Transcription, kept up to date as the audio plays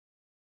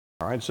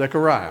All right,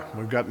 Zechariah.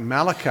 We've got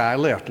Malachi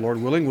left.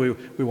 Lord willing,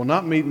 we will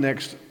not meet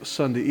next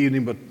Sunday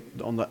evening, but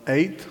on the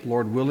 8th,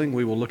 Lord willing,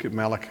 we will look at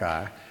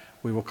Malachi.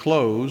 We will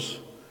close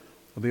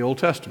the Old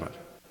Testament,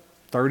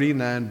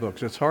 39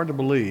 books. It's hard to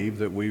believe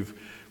that we've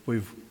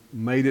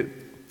made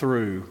it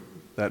through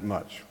that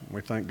much.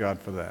 We thank God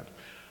for that.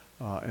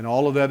 And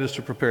all of that is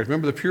to prepare.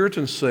 Remember, the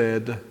Puritans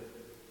said,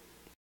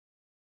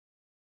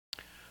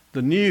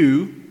 the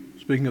new,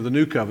 speaking of the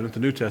New Covenant, the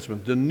New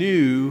Testament, the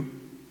new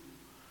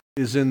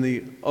is in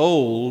the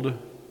old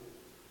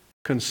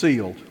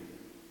concealed.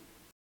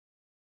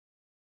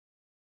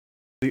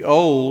 The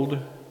old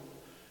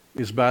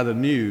is by the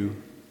new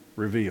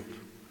revealed.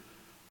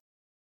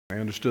 I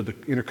understood the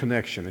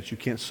interconnection, that you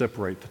can't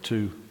separate the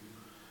two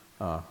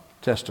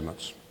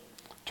testaments.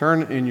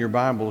 Turn in your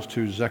Bibles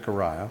to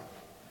Zechariah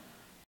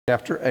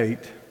chapter 8.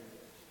 It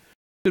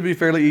should be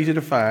fairly easy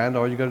to find.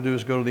 All you got to do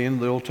is go to the end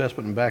of the Old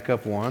Testament and back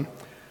up one.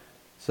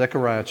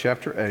 Zechariah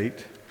chapter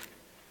 8,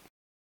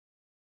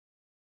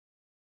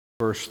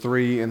 verse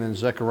 3, and then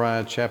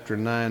Zechariah chapter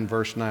 9,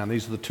 verse 9.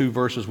 These are the two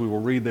verses we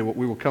will read.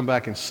 We will come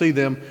back and see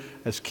them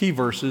as key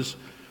verses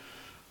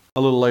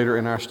a little later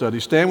in our study.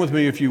 Stand with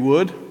me if you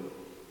would.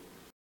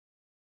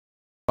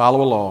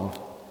 Follow along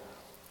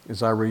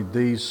as I read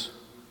these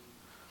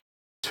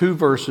two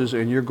verses,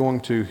 and you're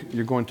going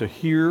to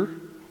hear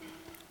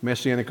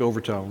messianic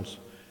overtones,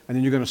 and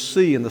then you're going to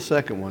see in the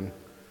second one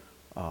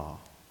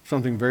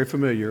something very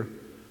familiar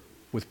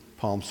with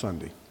Palm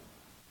Sunday.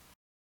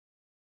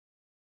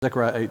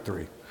 Zechariah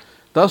 8:3.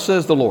 Thus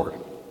says the Lord,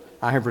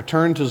 I have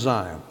returned to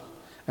Zion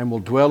and will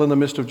dwell in the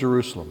midst of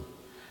Jerusalem.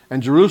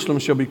 And Jerusalem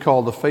shall be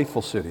called the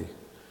faithful city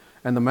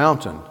and the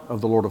mountain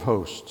of the Lord of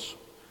hosts,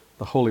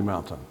 the holy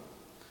mountain.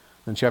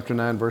 Then chapter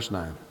 9, verse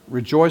 9.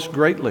 Rejoice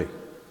greatly,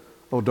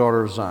 O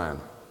daughter of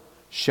Zion.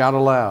 Shout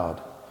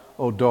aloud,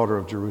 O daughter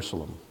of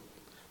Jerusalem.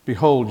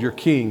 Behold, your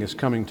king is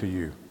coming to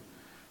you.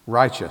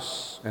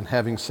 Righteous and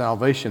having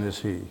salvation is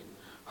he,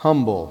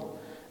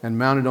 humble and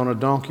mounted on a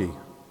donkey,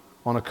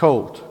 on a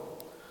colt,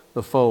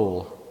 the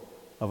foal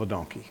of a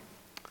donkey.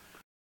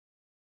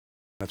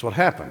 That's what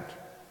happened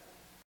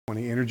when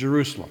he entered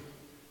Jerusalem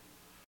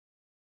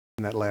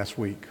in that last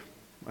week.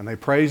 And they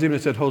praised him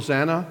and said,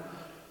 Hosanna,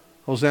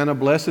 Hosanna,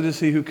 blessed is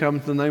he who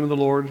comes in the name of the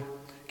Lord.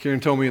 Karen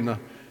told me in the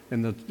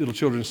little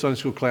children's Sunday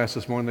school class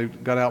this morning, they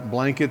got out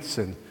blankets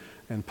and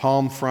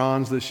palm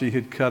fronds that she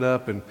had cut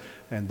up, and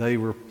they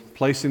were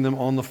placing them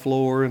on the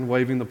floor and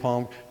waving the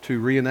palm to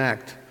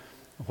reenact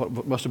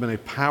what must have been a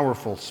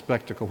powerful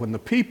spectacle when the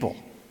people,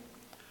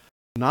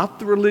 not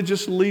the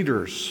religious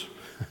leaders,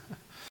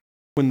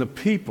 when the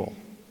people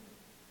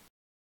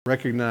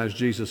recognized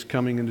Jesus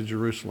coming into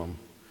Jerusalem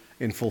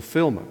in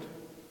fulfillment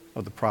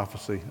of the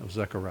prophecy of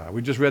Zechariah.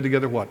 We just read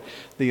together what?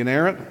 The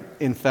inerrant,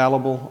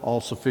 infallible,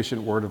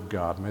 all-sufficient Word of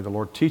God. May the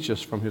Lord teach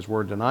us from His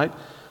Word tonight.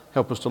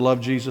 Help us to love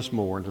Jesus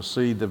more and to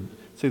see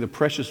the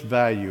precious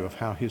value of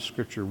how His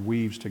Scripture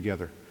weaves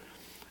together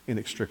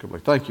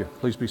inextricably. Thank you.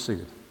 Please be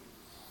seated.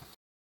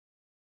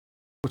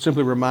 I would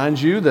simply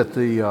remind you that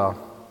the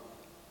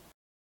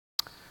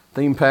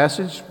theme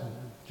passage,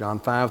 John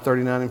 5,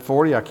 39 and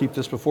 40, I keep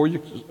this before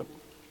you.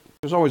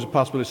 There's always a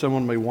possibility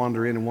someone may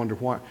wander in and wonder,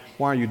 why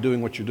are you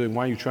doing what you're doing?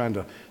 Why are you trying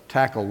to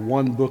tackle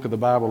one book of the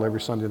Bible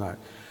every Sunday night?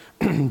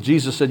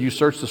 Jesus said, you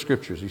search the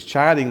Scriptures. He's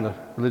chiding the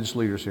religious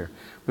leaders here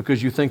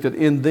because you think that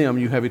in them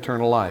you have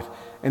eternal life.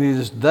 And it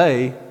is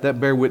they that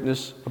bear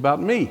witness about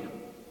me.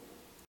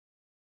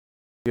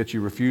 Yet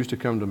you refuse to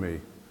come to me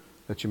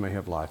that you may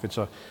have life.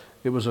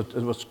 It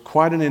was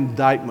quite an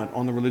indictment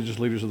on the religious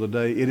leaders of the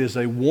day. It is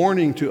a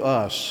warning to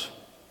us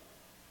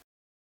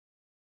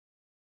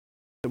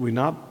that we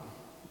not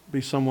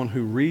be someone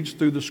who reads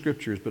through the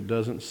Scriptures but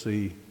doesn't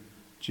see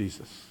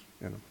Jesus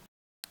in them.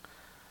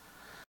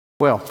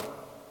 Well,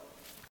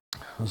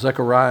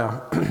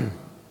 Zechariah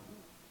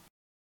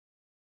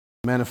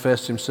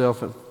manifests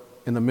himself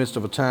in the midst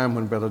of a time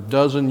when about a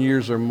dozen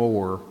years or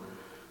more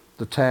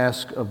the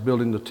task of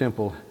building the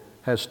temple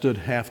has stood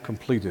half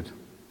completed.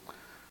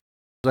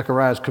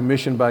 Zechariah is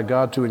commissioned by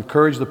God to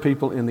encourage the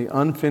people in the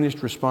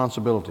unfinished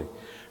responsibility.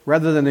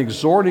 Rather than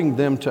exhorting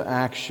them to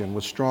action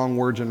with strong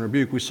words and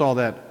rebuke, we saw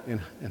that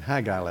in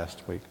Haggai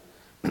last week.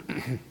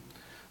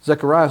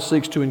 Zechariah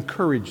seeks to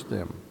encourage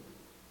them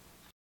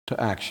to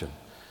action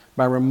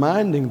by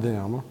reminding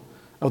them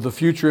of the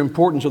future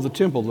importance of the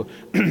temple,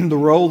 the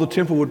role the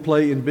temple would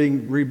play in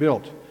being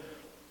rebuilt.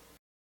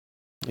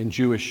 In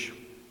Jewish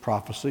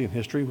prophecy and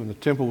history, when the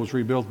temple was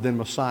rebuilt, then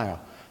Messiah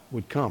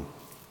would come.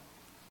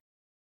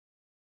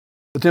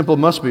 The temple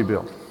must be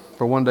built,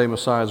 for one day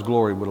Messiah's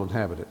glory will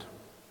inhabit it.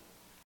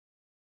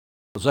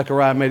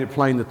 Zechariah made it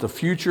plain that the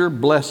future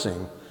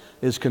blessing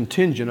is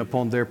contingent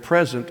upon their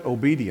present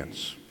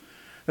obedience,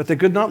 that they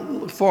could not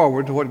look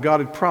forward to what God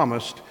had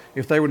promised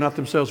if they were not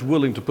themselves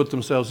willing to put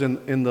themselves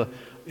in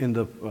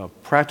the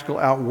practical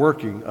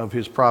outworking of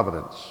His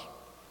providence.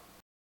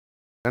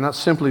 They're not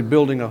simply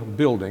building a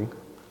building,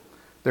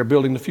 they're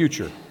building the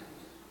future.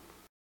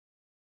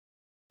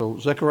 So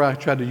Zechariah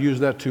tried to use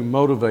that to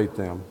motivate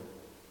them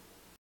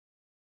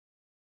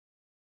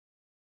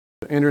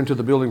to enter into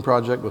the building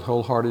project with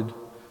wholehearted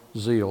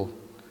zeal,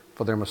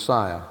 for their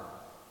Messiah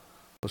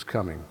was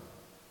coming.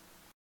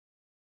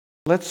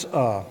 Let's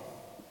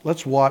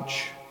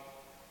watch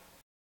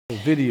the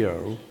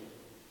video,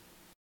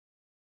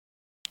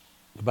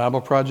 the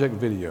Bible Project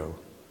video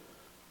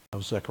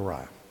of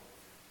Zechariah.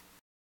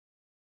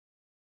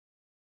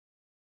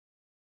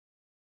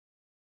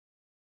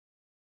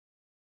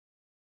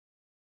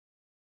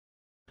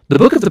 The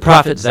book of the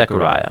prophet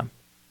Zechariah.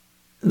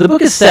 The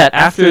book is set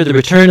after the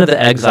return of the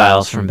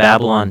exiles from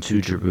Babylon to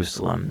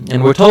Jerusalem,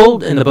 and we're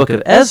told in the book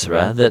of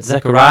Ezra that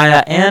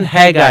Zechariah and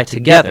Haggai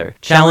together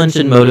challenged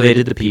and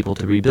motivated the people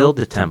to rebuild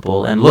the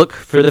temple and look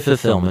for the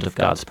fulfillment of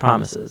God's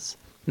promises.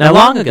 Now,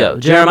 long ago,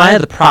 Jeremiah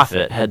the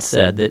prophet had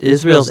said that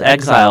Israel's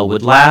exile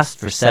would last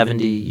for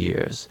 70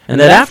 years, and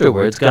that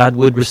afterwards God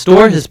would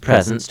restore his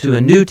presence to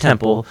a new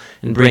temple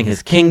and bring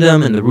his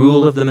kingdom and the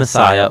rule of the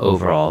Messiah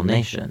over all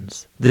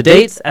nations. The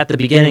dates at the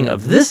beginning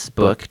of this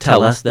book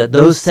tell us that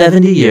those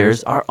 70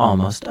 years are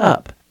almost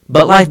up.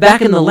 But life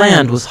back in the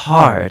land was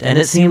hard, and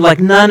it seemed like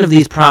none of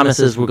these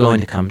promises were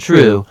going to come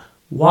true.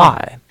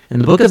 Why?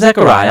 And the book of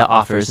Zechariah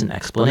offers an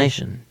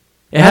explanation.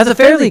 It has a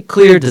fairly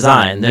clear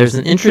design. There's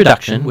an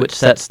introduction which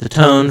sets the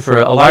tone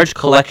for a large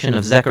collection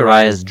of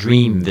Zechariah's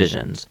dream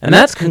visions, and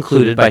that's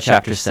concluded by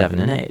chapters 7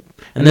 and 8.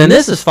 And then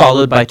this is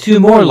followed by two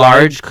more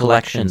large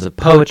collections of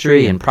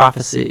poetry and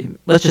prophecy.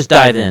 Let's just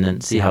dive in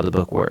and see how the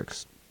book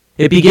works.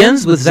 It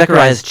begins with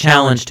Zechariah's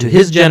challenge to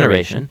his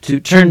generation to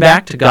turn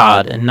back to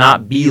God and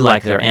not be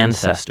like their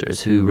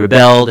ancestors who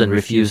rebelled and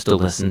refused to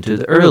listen to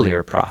the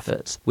earlier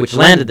prophets, which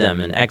landed them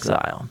in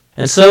exile.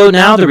 And so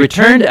now the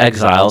returned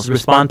exiles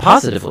respond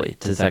positively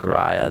to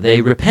Zechariah.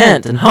 They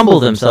repent and humble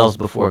themselves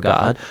before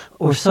God,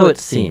 or so it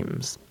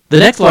seems. The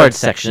next large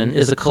section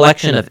is a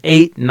collection of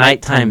 8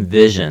 nighttime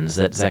visions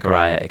that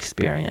Zechariah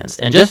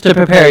experienced. And just to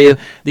prepare you,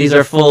 these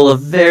are full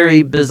of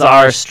very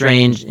bizarre,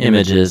 strange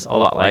images, a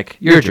lot like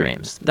your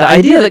dreams. The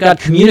idea that God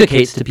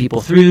communicates to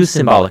people through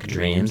symbolic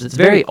dreams, it's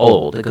very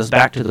old. It goes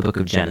back to the book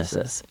of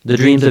Genesis. The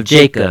dreams of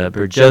Jacob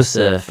or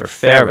Joseph or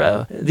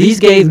Pharaoh, these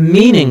gave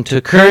meaning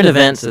to current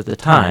events at the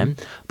time,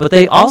 but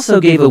they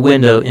also gave a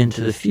window into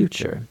the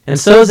future. And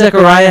so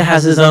Zechariah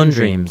has his own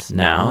dreams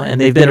now,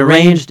 and they've been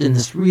arranged in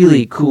this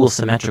really cool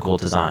symmetrical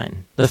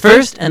design. The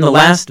first and the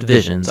last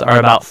visions are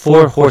about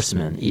 4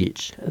 horsemen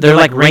each. They're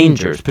like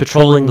rangers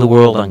patrolling the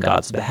world on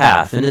God's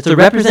behalf, and it's a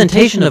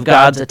representation of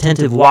God's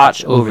attentive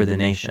watch over the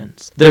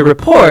nations. Their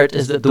report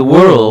is that the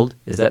world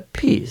is at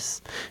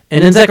peace.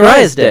 And in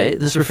Zechariah's day,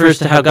 this refers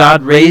to how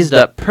God raised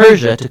up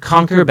Persia to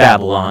conquer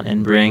Babylon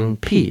and bring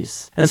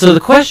peace. And so the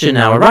question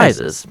now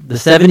arises. The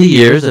 70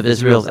 years of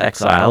Israel's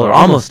exile are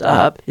almost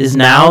up. Is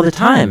now the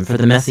time for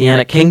the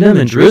Messianic kingdom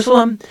in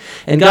Jerusalem?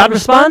 And God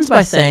responds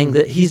by saying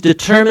that he's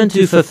determined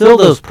to fulfill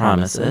those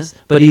promises,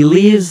 but he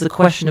leaves the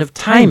question of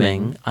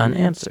timing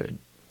unanswered.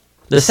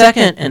 The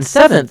second and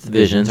seventh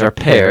visions are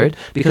paired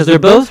because they're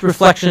both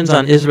reflections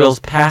on Israel's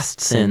past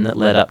sin that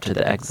led up to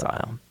the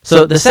exile.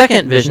 So the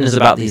second vision is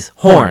about these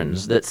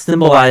horns that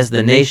symbolize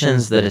the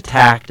nations that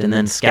attacked and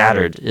then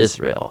scattered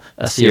Israel,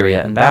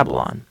 Assyria and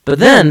Babylon. But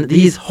then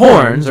these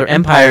horns or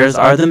empires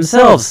are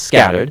themselves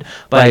scattered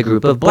by a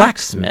group of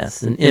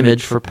blacksmiths, an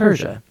image for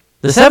Persia.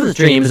 The seventh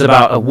dream is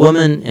about a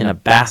woman in a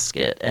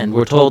basket, and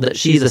we're told that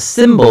she's a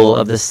symbol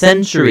of the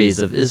centuries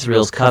of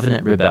Israel's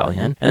covenant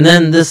rebellion. And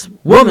then this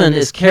woman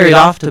is carried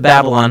off to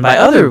Babylon by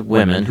other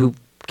women who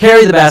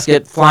carry the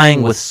basket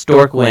flying with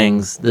stork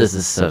wings. This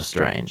is so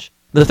strange.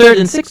 The third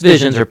and sixth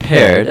visions are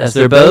paired as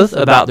they're both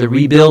about the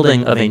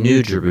rebuilding of a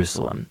new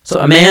Jerusalem. So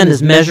a man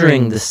is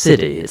measuring the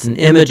city. It's an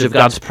image of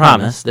God's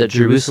promise that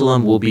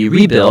Jerusalem will be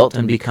rebuilt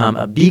and become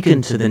a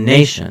beacon to the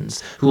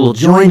nations who will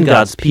join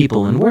God's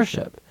people in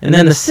worship. And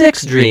then the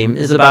sixth dream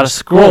is about a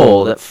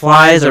scroll that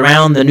flies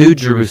around the new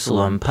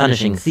Jerusalem,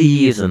 punishing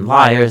thieves and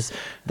liars.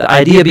 The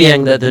idea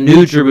being that the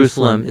new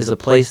Jerusalem is a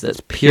place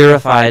that's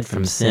purified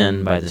from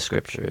sin by the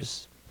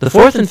scriptures. The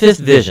fourth and fifth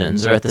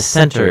visions are at the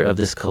center of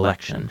this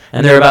collection,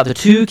 and they're about the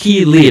 2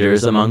 key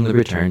leaders among the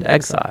returned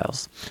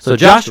exiles. So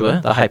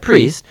Joshua, the high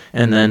priest,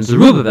 and then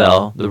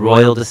Zerubbabel, the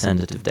royal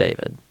descendant of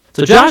David.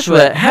 So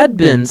Joshua had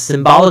been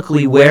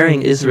symbolically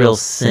wearing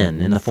Israel's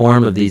sin in the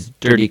form of these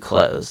dirty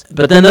clothes.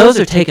 But then those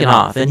are taken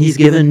off, and he's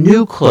given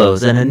new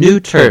clothes and a new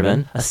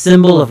turban, a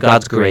symbol of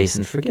God's grace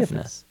and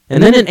forgiveness.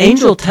 And then an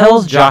angel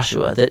tells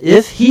Joshua that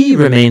if he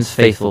remains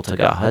faithful to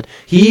God,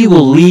 he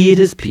will lead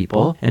his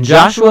people, and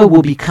Joshua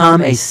will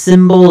become a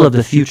symbol of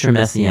the future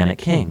Messianic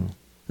king.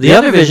 The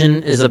other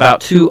vision is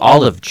about 2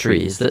 olive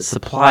trees that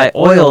supply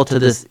oil to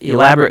this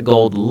elaborate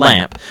gold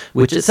lamp,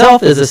 which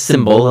itself is a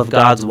symbol of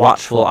God's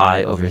watchful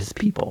eye over his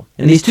people.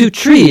 And these 2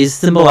 trees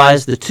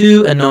symbolize the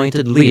 2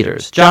 anointed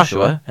leaders,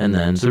 Joshua and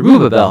then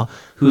Zerubbabel,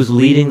 who's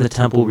leading the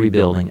temple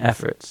rebuilding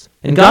efforts.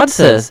 And God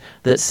says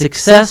that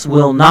success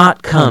will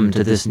not come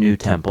to this new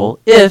temple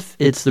if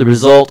it's the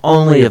result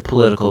only of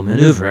political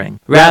maneuvering.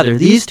 Rather,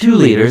 these 2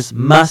 leaders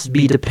must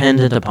be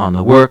dependent upon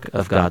the work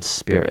of God's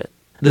Spirit.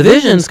 The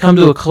visions come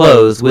to a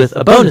close with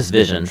a bonus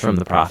vision from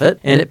the prophet,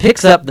 and it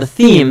picks up the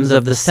themes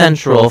of the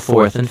central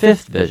fourth and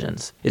fifth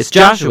visions. It's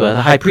Joshua,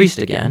 the high priest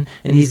again,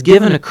 and he's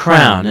given a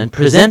crown and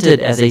presented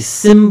as a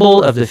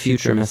symbol of the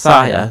future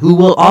Messiah, who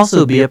will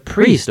also be a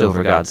priest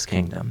over God's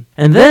kingdom.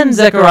 And then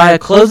Zechariah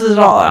closes it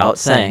all out,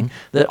 saying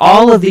that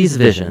all of these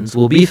visions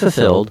will be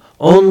fulfilled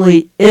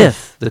only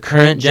if the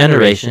current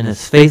generation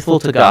is faithful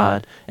to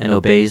God and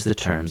obeys the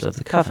terms of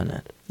the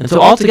covenant. And so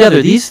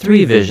altogether, these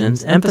three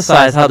visions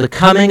emphasize how the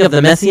coming of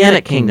the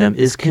Messianic kingdom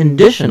is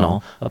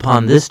conditional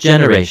upon this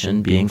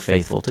generation being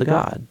faithful to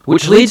God.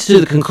 Which leads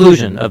to the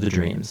conclusion of the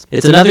dreams.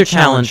 It's another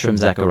challenge from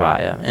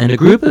Zechariah, and a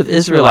group of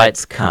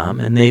Israelites come,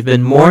 and they've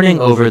been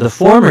mourning over the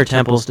former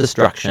temple's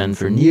destruction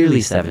for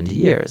nearly 70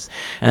 years.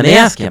 And they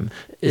ask him,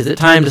 is it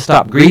time to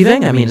stop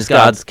grieving? I mean, is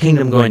God's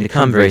kingdom going to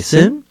come very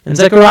soon? And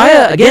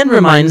Zechariah again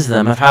reminds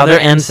them of how their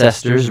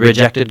ancestors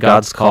rejected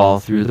God's call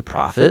through the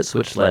prophets,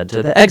 which led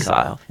to the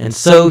exile. And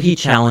so he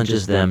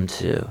challenges them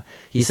too.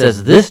 He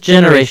says, this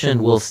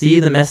generation will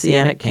see the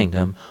Messianic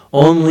kingdom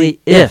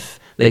only if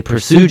they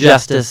pursue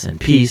justice and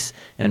peace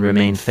and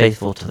remain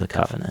faithful to the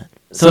covenant.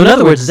 So in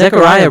other words,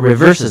 Zechariah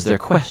reverses their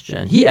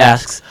question. He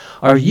asks,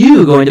 are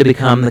you going to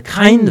become the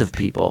kind of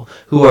people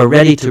who are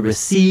ready to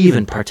receive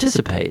and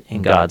participate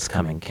in God's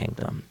coming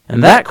kingdom?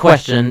 And that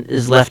question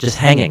is left just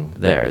hanging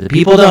there. The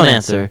people don't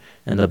answer,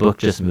 and the book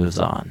just moves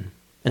on.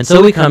 And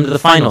so we come to the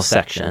final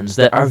sections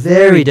that are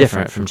very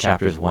different from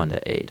chapters 1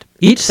 to 8.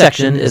 Each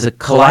section is a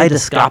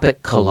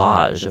kaleidoscopic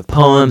collage of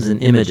poems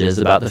and images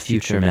about the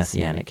future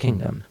Messianic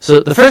kingdom.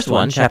 So the first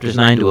one, chapters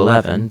 9 to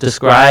 11,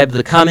 describe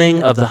the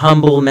coming of the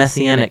humble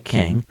Messianic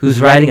king who's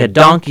riding a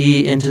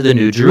donkey into the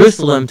New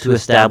Jerusalem to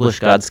establish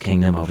God's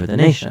kingdom over the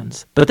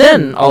nations. But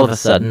then, all of a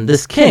sudden,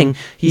 this king,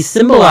 he's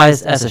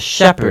symbolized as a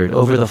shepherd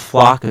over the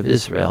flock of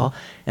Israel,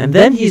 and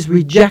then he's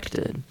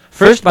rejected.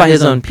 First by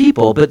his own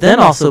people, but then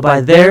also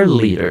by their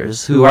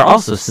leaders, who are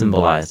also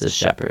symbolized as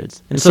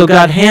shepherds. And so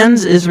God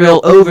hands Israel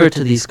over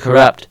to these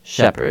corrupt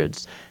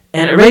shepherds.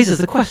 And it raises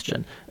the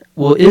question,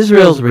 will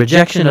Israel's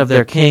rejection of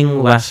their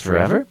king last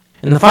forever?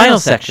 In the final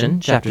section,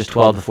 chapters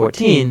 12 to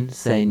 14,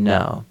 say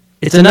no.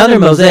 It's another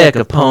mosaic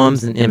of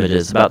poems and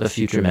images about the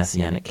future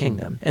Messianic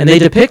kingdom. And they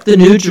depict the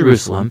New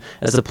Jerusalem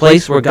as a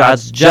place where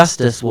God's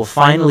justice will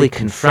finally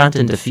confront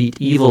and defeat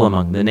evil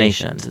among the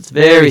nations. It's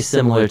very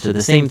similar to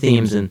the same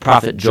themes in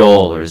Prophet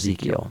Joel or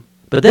Ezekiel.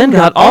 But then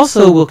God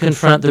also will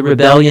confront the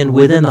rebellion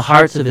within the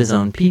hearts of his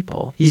own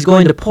people. He's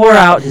going to pour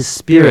out his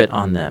Spirit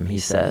on them, he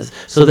says,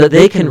 so that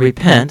they can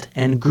repent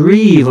and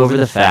grieve over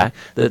the fact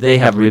that they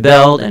have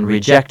rebelled and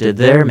rejected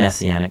their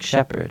Messianic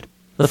shepherd.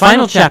 The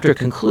final chapter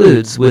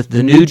concludes with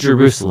the New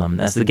Jerusalem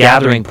as the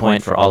gathering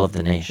point for all of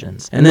the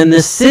nations. And then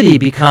this city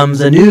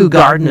becomes a new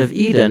Garden of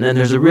Eden, and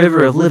there's a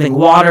river of living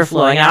water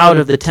flowing out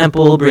of the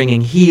temple,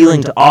 bringing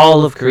healing to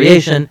all of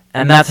creation,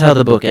 and that's how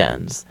the book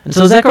ends. And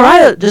so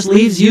Zechariah just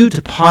leaves you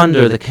to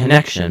ponder the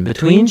connection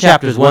between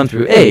chapters 1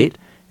 through 8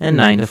 and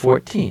 9 to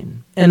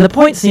 14. And the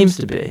point seems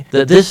to be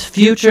that this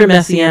future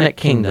Messianic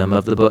kingdom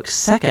of the book's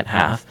second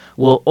half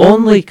will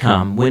only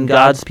come when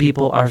God's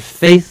people are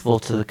faithful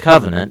to the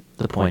covenant,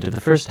 the point of the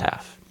first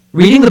half.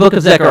 Reading the book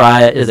of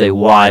Zechariah is a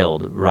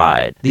wild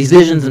ride. These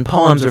visions and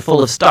poems are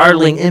full of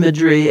startling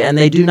imagery, and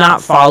they do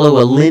not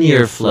follow a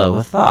linear flow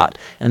of thought.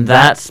 And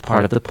that's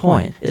part of the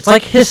point. It's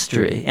like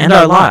history and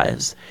our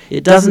lives.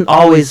 It doesn't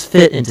always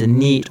fit into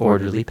neat,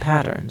 orderly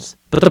patterns.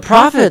 But the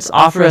prophets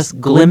offer us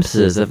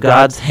glimpses of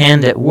God's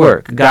hand at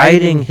work,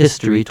 guiding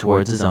history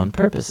towards his own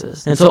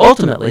purposes. And so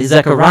ultimately,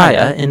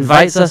 Zechariah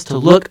invites us to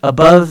look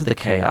above the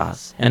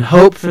chaos and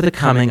hope for the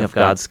coming of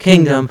God's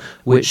kingdom,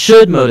 which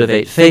should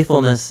motivate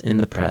faithfulness in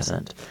the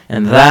present.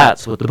 And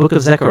that's what the book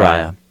of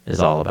Zechariah is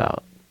all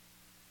about.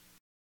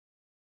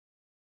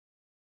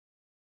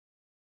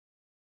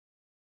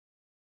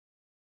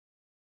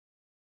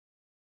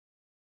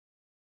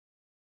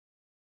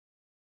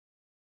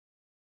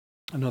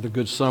 Another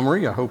good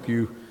summary. I hope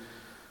you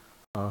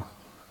are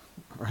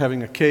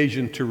having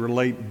occasion to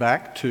relate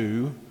back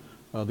to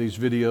these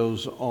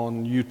videos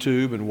on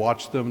YouTube and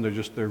watch them.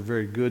 They're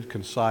very good,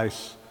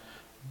 concise,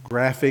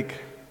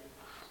 graphic.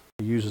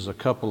 He uses a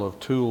couple of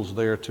tools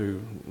there to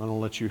not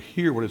only let you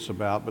hear what it's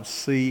about, but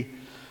see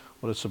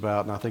what it's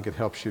about. And I think it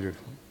helps you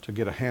to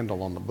get a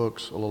handle on the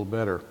books a little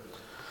better.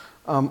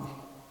 We'll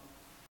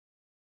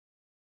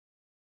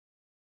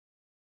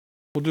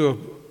do a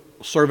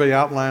survey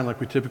outline like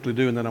we typically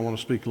do, and then I want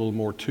to speak a little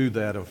more to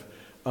that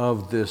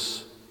of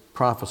this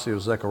prophecy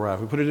of Zechariah.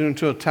 If we put it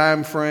into a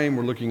time frame,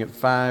 we're looking at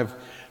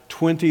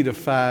 520 to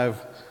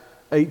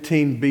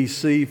 518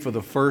 BC for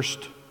the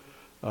first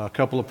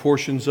couple of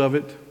portions of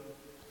it.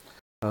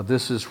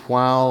 This is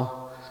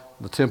while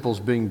the temple's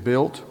being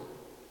built.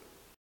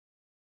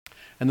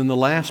 And then the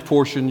last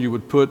portion you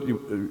would put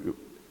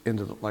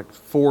into like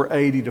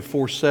 480 to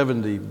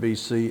 470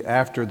 BC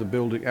after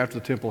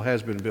the temple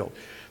has been built.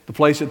 The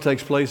place that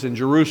takes place in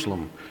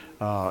Jerusalem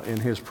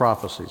in his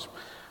prophecies.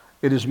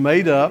 It is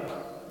made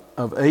up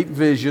of 8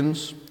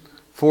 visions,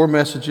 4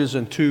 messages,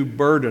 and 2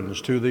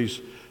 burdens, 2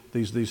 these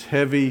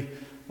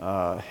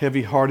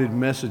heavy-hearted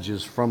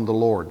messages from the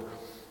Lord.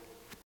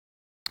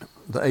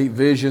 The 8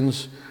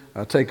 visions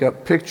take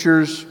up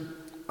pictures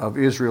of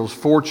Israel's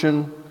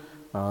fortune.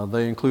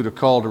 They include a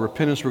call to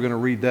repentance. We're going to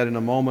read that in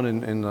a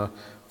moment in the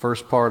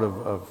first part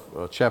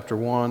of chapter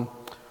 1.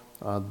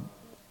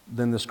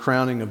 Then this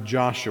crowning of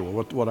Joshua,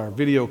 what our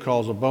video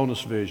calls a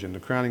bonus vision, the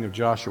crowning of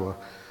Joshua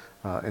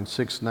in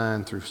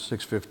 6:9 through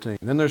 6:15.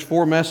 Then there's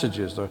 4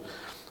 messages.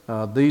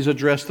 These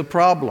address the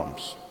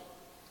problems.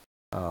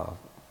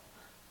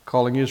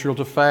 Calling Israel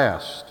to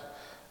fast.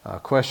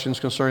 Questions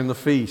concerning the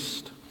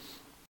feast.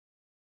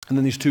 And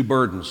then these 2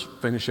 burdens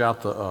finish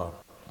out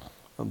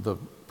the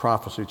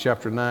prophecy.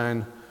 Chapter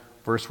 9,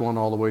 verse 1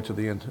 all the way to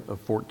the end of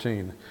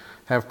 14.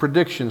 Have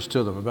predictions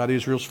to them about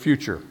Israel's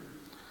future.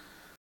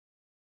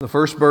 The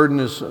first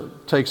burden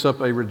takes up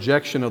a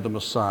rejection of the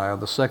Messiah.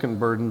 The second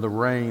burden,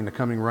 the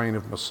coming reign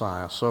of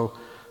Messiah. So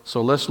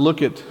let's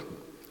look at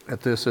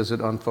this as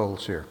it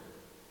unfolds here.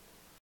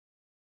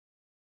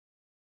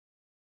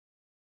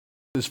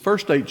 These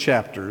first 8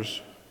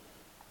 chapters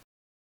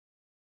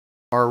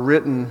are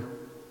written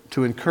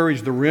to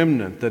encourage the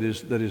remnant that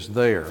is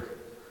there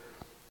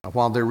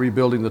while they're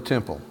rebuilding the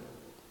temple.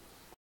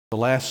 The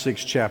last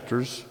 6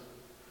 chapters,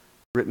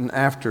 written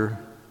after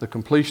the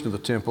completion of the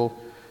temple,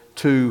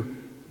 to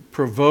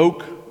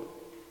provoke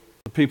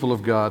the people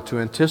of God to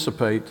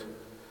anticipate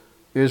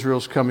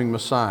Israel's coming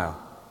Messiah.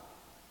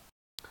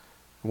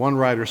 One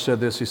writer said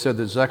this. He said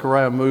that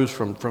Zechariah moves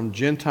from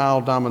Gentile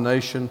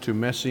domination to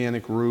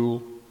Messianic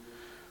rule,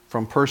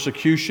 from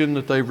persecution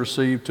that they've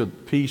received to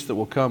peace that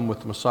will come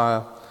with the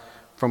Messiah,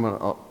 from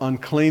an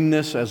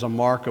uncleanness as a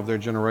mark of their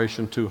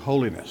generation to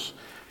holiness.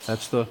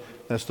 That's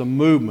the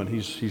movement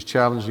he's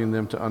challenging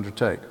them to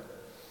undertake.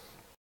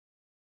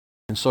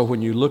 And so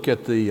when you look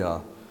at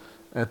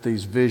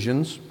these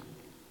visions,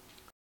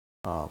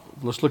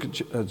 let's look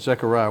at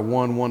Zechariah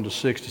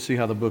 1:1-6 to see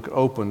how the book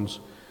opens,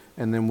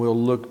 and then we'll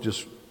look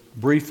just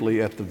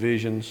briefly at the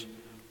visions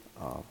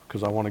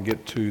because I want to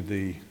get to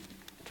the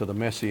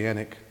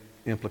messianic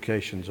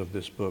implications of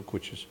this book,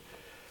 which is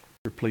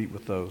replete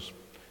with those.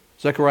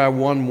 Zechariah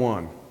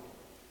 1:1.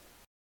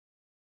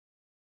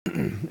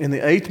 In the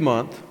 8th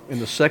month, in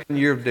the 2nd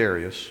year of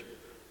Darius,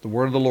 the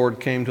word of the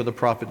Lord came to the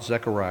prophet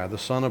Zechariah, the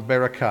son of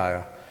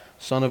Berechiah,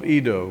 son of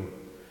Iddo,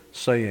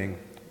 saying,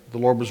 the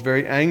Lord was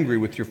very angry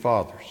with your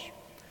fathers.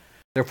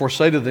 Therefore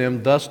say to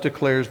them, thus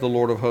declares the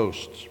Lord of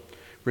hosts,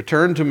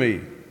 return to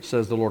me,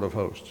 says the Lord of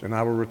hosts, and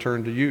I will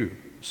return to you,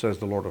 says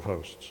the Lord of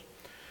hosts.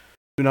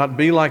 Do not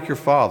be like your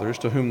fathers,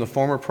 to whom the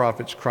former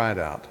prophets cried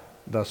out,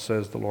 thus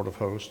says the Lord of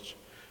hosts,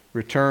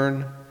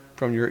 return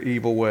from your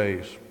evil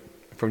ways,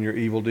 from your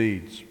evil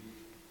deeds.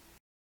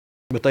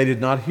 But they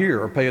did not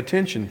hear or pay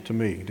attention to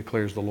me,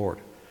 declares the Lord.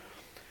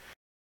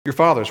 Your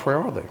fathers, where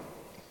are they?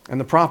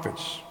 And the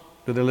prophets,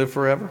 do they live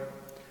forever?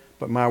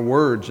 But my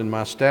words and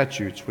my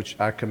statutes, which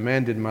I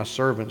commanded my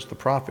servants, the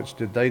prophets,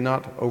 did they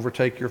not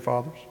overtake your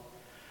fathers?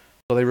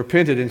 So they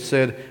repented and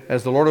said,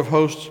 as the Lord of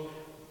hosts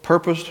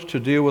purposed to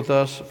deal with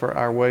us for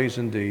our ways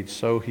and deeds,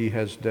 so he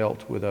has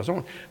dealt with us.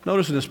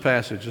 Notice in this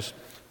passage,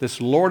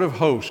 this Lord of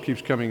hosts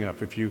keeps coming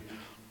up. If you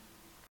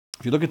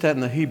look at that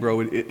in the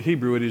Hebrew,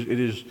 it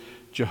is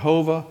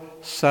Jehovah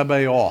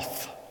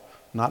Sabaoth,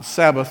 not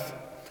Sabbath,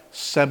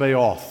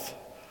 Sabaoth.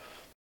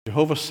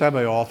 Jehovah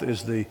Sabaoth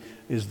is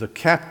the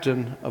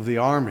captain of the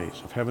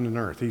armies of heaven and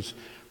earth.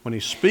 When he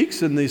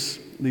speaks in these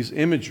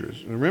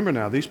imageries, and remember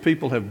now, these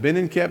people have been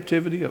in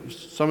captivity.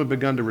 Some have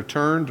begun to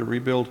return to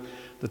rebuild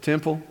the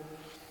temple.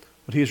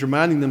 But he is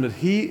reminding them that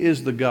he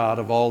is the God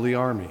of all the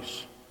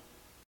armies.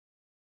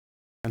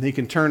 And he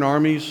can turn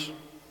armies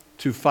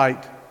to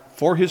fight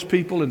for his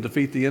people and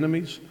defeat the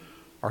enemies,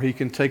 or he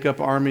can take up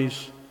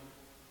armies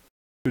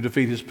to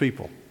defeat his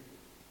people,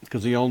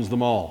 because he owns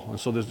them all. And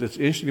so it's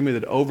interesting to me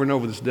that over and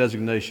over this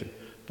designation,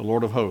 the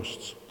Lord of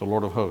hosts, the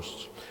Lord of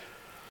hosts.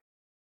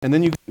 And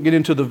then you get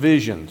into the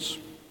visions.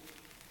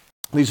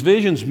 These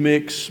visions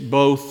mix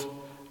both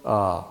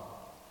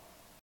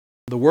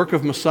the work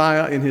of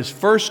Messiah in his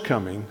first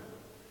coming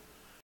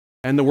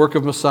and the work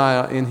of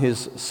Messiah in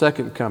his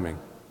second coming.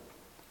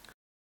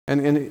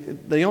 And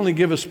they only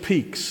give us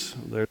peaks.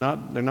 They're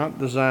not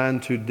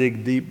designed to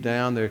dig deep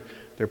down.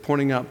 They're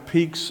pointing out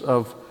peaks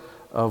of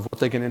what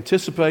they can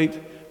anticipate.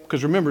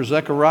 Because remember,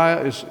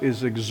 Zechariah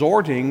is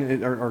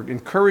exhorting or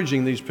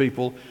encouraging these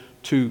people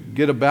to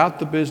get about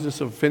the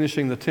business of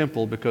finishing the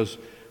temple, because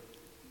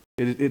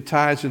it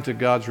ties into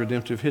God's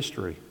redemptive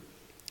history.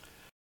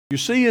 You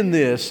see in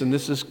this, and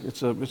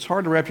it's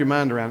hard to wrap your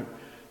mind around it,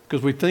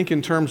 because we think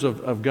in terms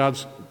of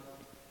God's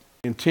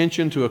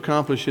intention to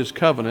accomplish his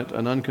covenant,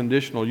 an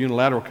unconditional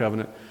unilateral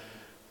covenant,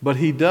 but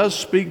he does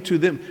speak to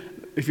them.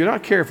 If you're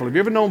not careful, have you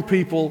ever known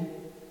people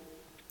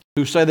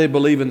who say they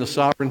believe in the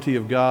sovereignty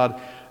of God,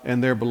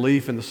 and their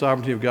belief in the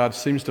sovereignty of God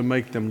seems to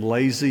make them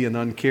lazy and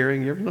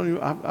uncaring? You ever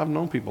know? I've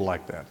known people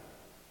like that.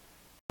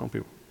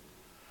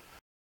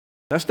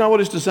 That's not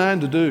what it's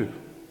designed to do.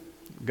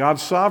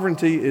 God's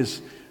sovereignty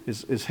is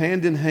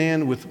hand in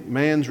hand with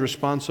man's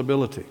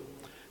responsibility.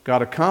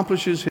 God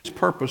accomplishes his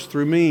purpose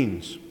through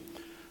means.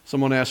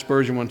 Someone asked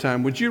Spurgeon one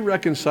time, would you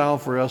reconcile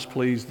for us,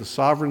 please, the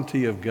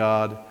sovereignty of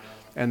God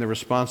and the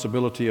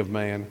responsibility of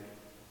man?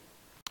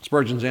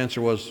 Spurgeon's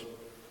answer was,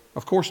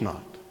 of course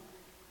not.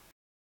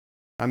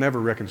 I never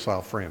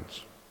reconcile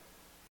friends.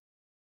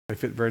 They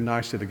fit very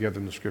nicely together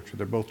in the Scripture.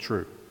 They're both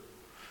true.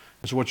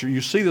 And so what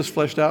you see this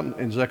fleshed out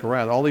in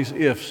Zechariah, all these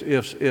ifs.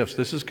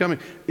 This is coming.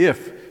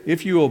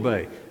 If you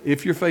obey,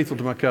 if you're faithful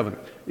to my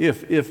covenant,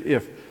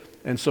 if.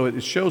 And so it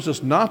shows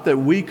us not that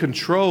we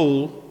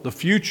control the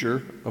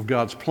future of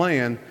God's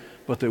plan,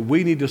 but that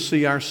we need to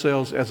see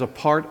ourselves as a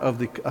part of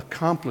the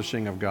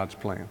accomplishing of God's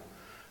plan. And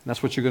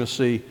that's what you're going to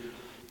see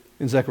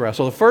in Zechariah.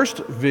 So the first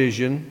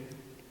vision,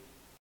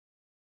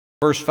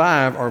 verse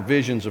 5, are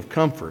visions of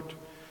comfort.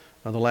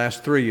 The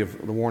last three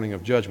of the warning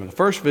of judgment. The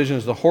first vision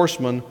is the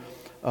horseman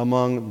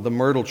among the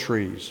myrtle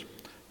trees.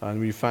 And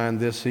we find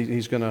this,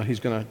 he's going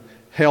to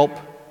help.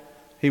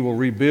 He will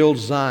rebuild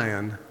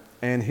Zion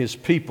and his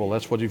people.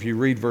 That's what, if you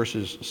read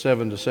verses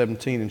 7 to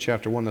 17 in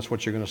chapter 1, that's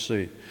what you're going to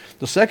see.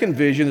 The second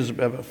vision is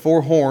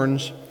four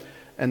horns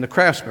and the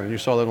craftsmen. You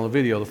saw that on the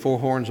video, the four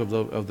horns of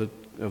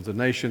the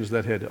nations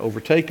that had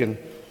overtaken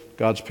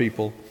God's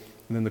people,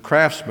 and then the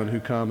craftsmen who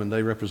come and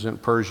they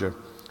represent Persia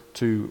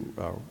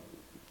to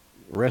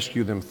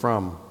rescue them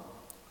from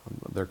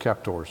their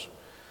captors.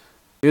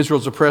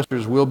 Israel's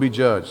oppressors will be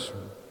judged.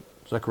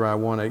 Zechariah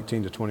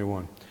 1:18 to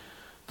 21.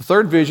 The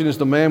third vision is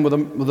the man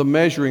with a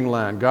measuring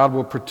line. God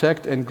will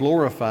protect and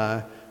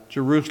glorify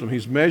Jerusalem.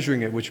 He's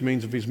measuring it, which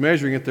means if he's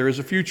measuring it, there is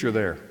a future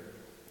there.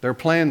 There are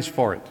plans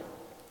for it.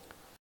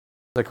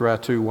 Zechariah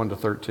 2:1 to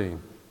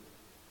 13.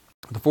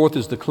 The fourth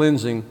is the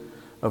cleansing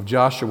of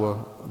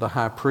Joshua, the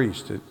high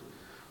priest.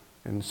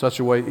 In such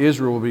a way,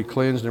 Israel will be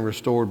cleansed and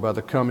restored by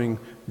the coming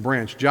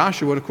branch.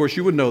 Joshua, of course,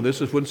 you would know this.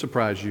 This wouldn't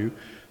surprise you.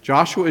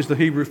 Joshua is the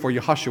Hebrew for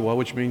Yehoshua,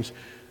 which means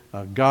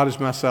God is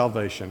my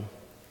salvation.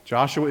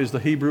 Joshua is the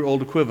Hebrew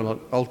Old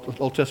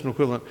Testament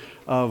equivalent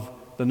of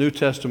the New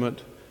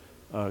Testament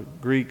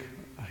Greek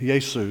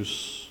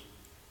Jesus.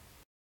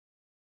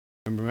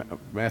 Remember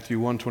Matthew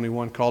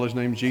 1:21, call his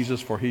name Jesus,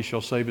 for he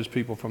shall save his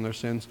people from their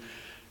sins.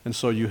 And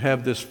so you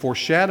have this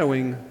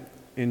foreshadowing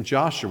in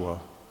Joshua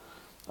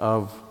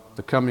of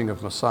the coming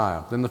of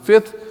Messiah. Then the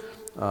fifth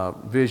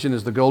vision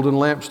is the golden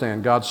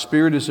lampstand. God's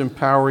Spirit is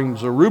empowering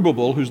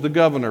Zerubbabel, who's the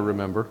governor,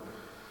 remember,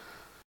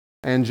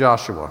 and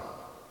Joshua.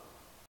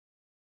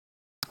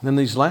 Then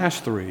these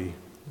last three,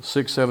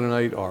 6, 7, and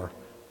 8, are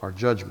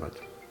judgment.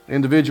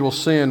 Individual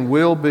sin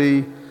will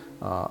be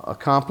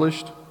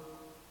accomplished,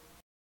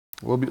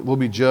 will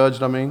be judged,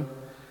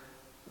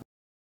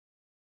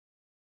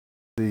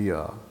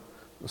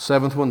 The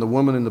seventh one, the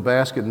woman in the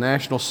basket,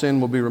 national sin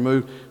will be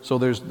removed. So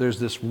there's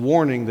this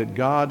warning that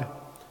God,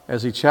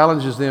 as he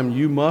challenges them,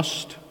 you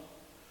must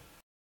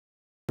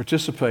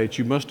participate,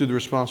 you must do the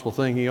responsible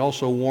thing. He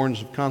also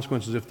warns of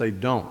consequences if they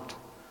don't.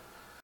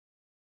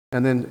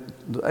 And then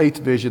the eighth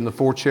vision, the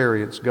four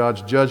chariots,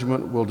 God's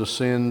judgment will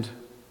descend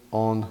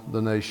on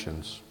the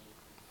nations.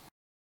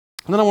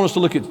 And then I want us to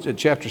look at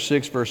chapter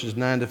 6, verses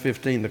 9 to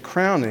 15, the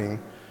crowning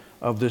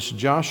of this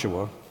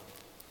Joshua,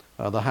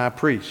 the high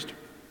priest.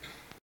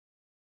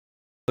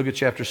 Look at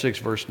chapter 6,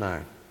 verse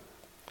 9.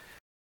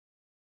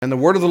 And the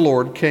word of the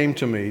Lord came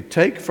to me,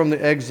 take from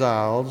the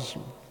exiles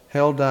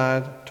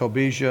Heldai,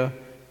 Tobijah,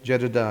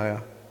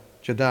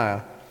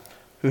 Jediah,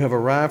 who have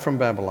arrived from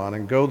Babylon,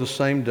 and go the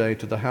same day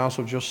to the house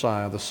of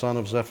Josiah, the son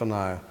of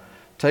Zephaniah.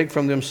 Take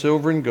from them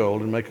silver and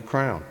gold, and make a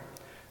crown,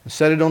 and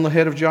set it on the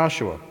head of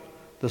Joshua,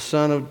 the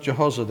son of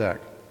Jehozadak,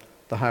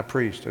 the high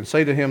priest, and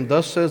say to him,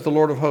 thus says the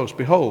Lord of hosts,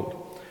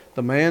 behold,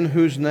 the man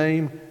whose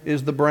name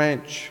is the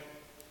branch.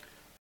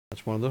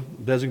 That's one of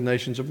the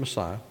designations of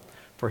Messiah.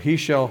 For he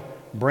shall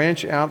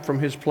branch out from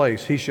his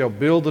place. He shall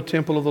build the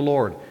temple of the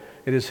Lord.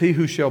 It is he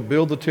who shall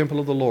build the temple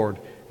of the Lord,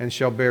 and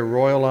shall bear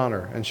royal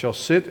honor, and shall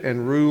sit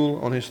and rule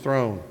on his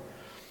throne.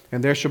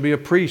 And there shall be a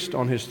priest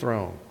on his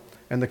throne,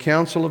 and the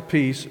council of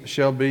peace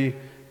shall be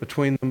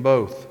between them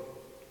both.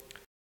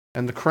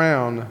 And the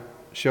crown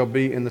shall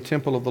be in the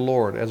temple of the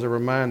Lord, as a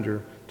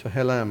reminder to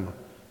Helem,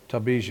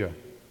 Tobijah,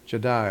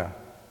 Jediah,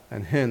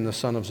 and Hen, the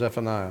son of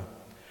Zephaniah.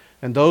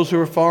 And those who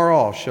are far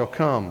off shall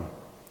come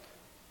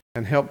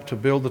and help to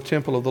build the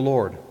temple of the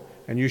Lord.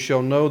 And you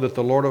shall know that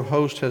the Lord of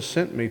hosts has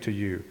sent me to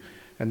you.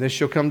 And this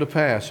shall come to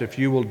pass if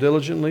you will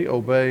diligently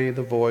obey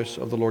the voice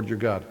of the Lord your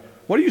God.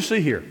 What do you see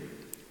here?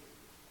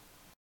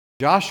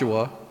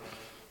 Joshua,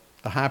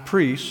 the high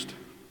priest,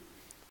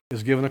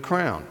 is given a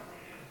crown.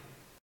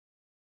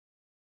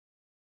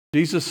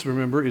 Jesus,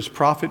 remember, is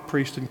prophet,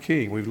 priest, and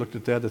king. We've looked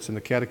at that. That's in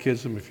the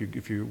catechism,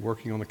 if you're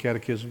working on the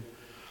catechism.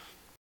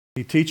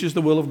 He teaches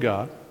the will of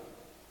God.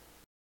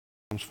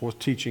 Comes forth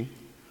teaching.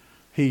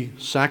 He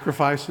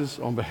sacrifices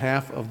on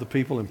behalf of the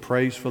people and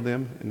prays for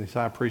them in his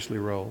high priestly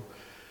role.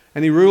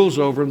 And he rules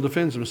over them,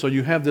 defends them. So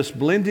you have this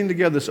blending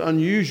together, this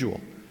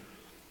unusual.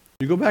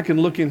 You go back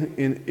and look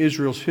in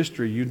Israel's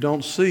history, you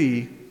don't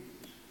see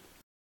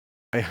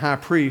a high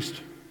priest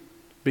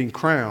being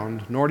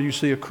crowned, nor do you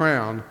see a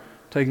crown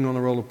taking on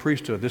the role of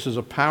priesthood. This is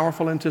a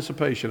powerful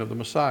anticipation of the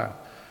Messiah,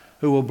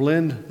 who will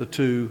blend the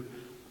two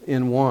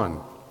in one.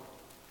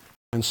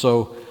 And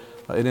so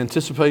it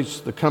anticipates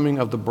the coming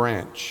of the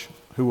branch.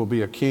 who will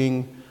be a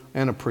king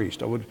and a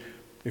priest.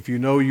 If you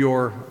know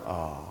your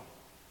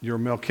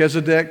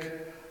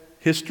Melchizedek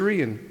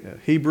history in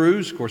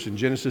Hebrews, of course in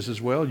Genesis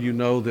as well, you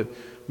know that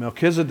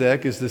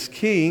Melchizedek is this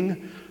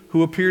king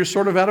who appears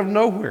sort of out of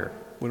nowhere.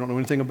 We don't know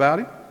anything about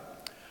him,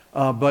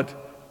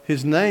 but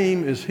his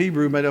name is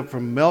Hebrew, made up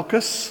from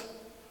Melchus,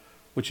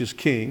 which is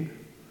king,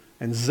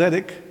 and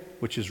Zedek,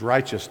 which is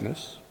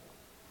righteousness.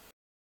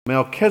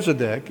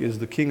 Melchizedek is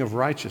the king of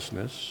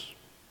righteousness.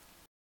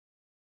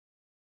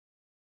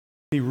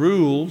 He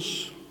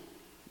rules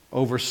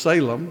over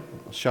Salem,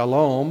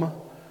 Shalom,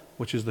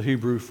 which is the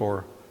Hebrew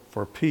for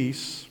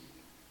peace.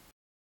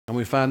 And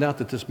we find out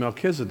that this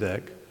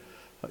Melchizedek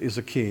is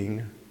a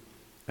king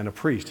and a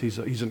priest.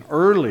 He's an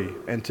early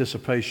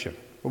anticipation.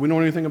 But we don't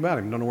know anything about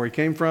him. We don't know where he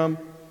came from.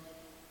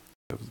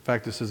 The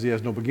fact that it says he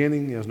has no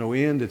beginning, he has no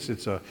end.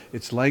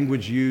 It's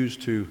language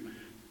used to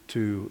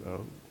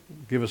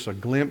give us a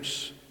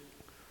glimpse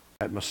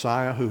at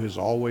Messiah, who has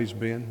always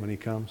been when he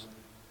comes.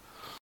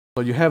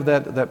 So you have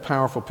that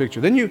powerful picture.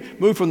 Then you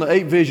move from the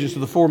 8 visions to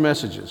the 4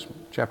 messages,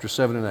 chapter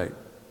 7 and 8.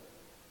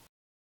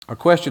 A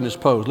question is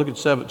posed. Look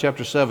at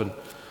chapter 7,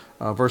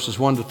 verses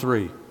 1 to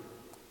 3.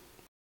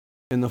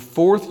 In the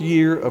 4th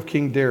year of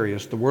King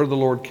Darius, the word of the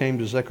Lord came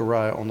to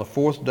Zechariah on the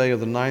 4th day of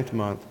the 9th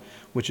month,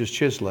 which is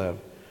Chislev.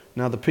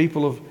 Now the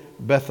people of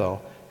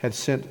Bethel had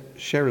sent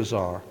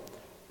Sherazar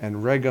and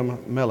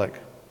Regem-Melech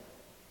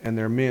and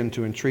their men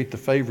to entreat the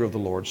favor of the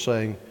Lord,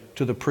 saying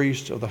to the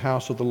priests of the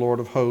house of the Lord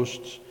of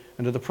hosts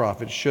and to the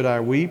prophets, should I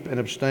weep and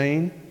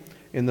abstain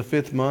in the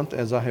 5th month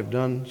as I have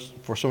done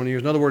for so many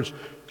years? In other words,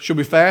 should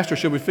we fast or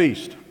should we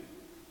feast?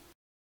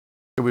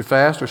 Should we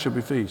fast or should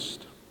we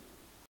feast?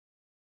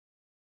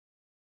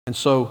 And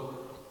so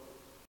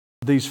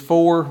these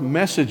 4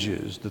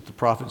 messages that the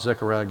prophet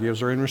Zechariah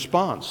gives are in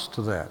response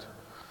to that.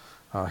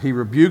 He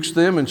rebukes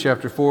them in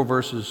chapter 7,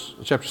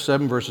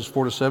 verses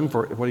 4 to 7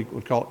 for what he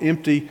would call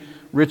empty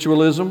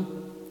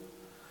ritualism.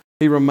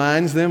 He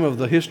reminds them of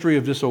the history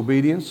of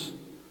disobedience,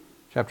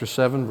 chapter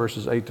 7,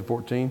 verses 8 to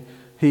 14.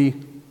 He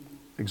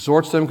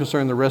exhorts them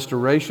concerning the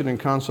restoration and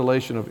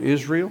consolation of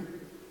Israel,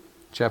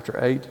 chapter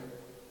 8,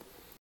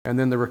 and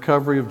then the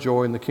recovery of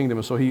joy in the kingdom.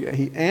 And so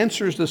he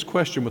answers this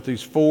question with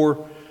these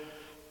 4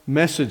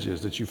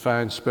 messages that you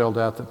find spelled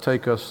out that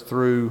take us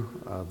through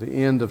the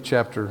end of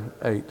chapter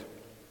 8.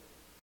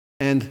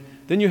 And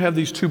then you have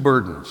these 2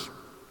 burdens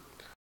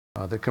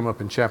that come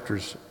up in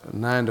chapters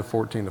 9 to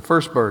 14. The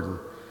first burden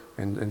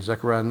in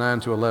Zechariah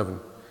 9 to 11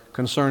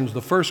 concerns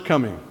the first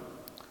coming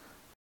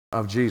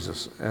of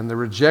Jesus and the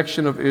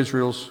rejection of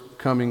Israel's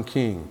coming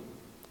king.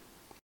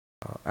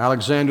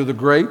 Alexander the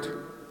Great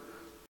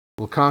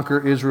will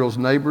conquer Israel's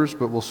neighbors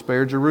but will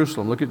spare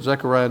Jerusalem. Look at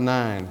Zechariah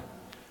 9,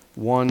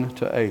 1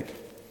 to 8.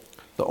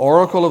 The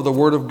oracle of the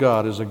word of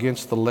God is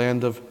against the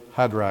land of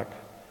Hadrach,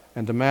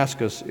 and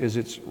Damascus is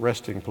its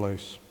resting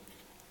place.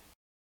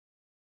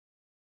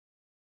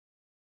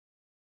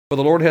 For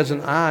the Lord has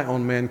an eye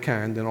on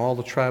mankind and all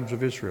the tribes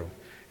of Israel,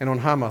 and on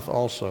Hamath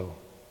also,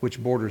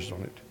 which borders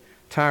on it.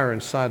 Tyre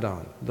and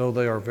Sidon, though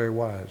they are very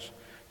wise.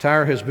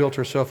 Tyre has built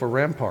herself a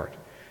rampart,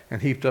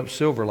 and heaped up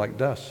silver like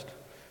dust,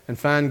 and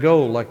fine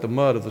gold like the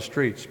mud of the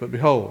streets. But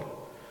behold,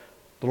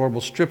 the Lord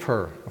will strip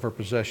her of her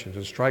possessions,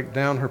 and strike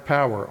down her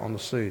power on the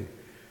sea.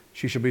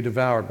 She shall be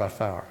devoured by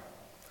fire.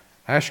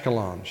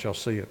 Ashkelon shall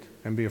see it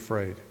and be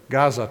afraid.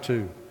 Gaza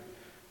too,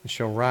 and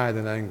shall writhe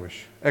in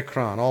anguish.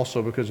 Ekron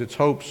also, because its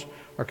hopes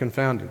are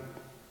confounded.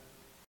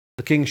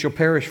 The king shall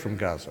perish from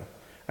Gaza.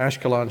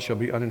 Ashkelon shall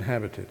be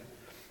uninhabited.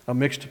 A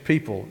mixed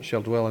people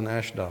shall dwell in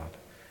Ashdod,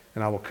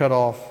 and I will cut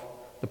off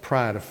the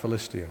pride of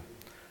Philistia.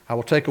 I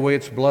will take away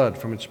its blood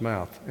from its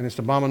mouth, and its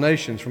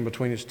abominations from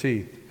between its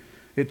teeth.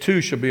 It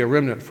too shall be a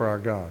remnant for our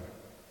God.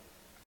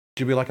 It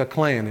shall be like a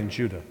clan in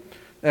Judah.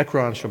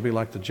 Ekron shall be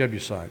like the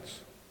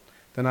Jebusites.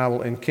 Then I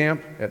will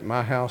encamp at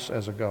my house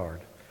as a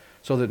guard,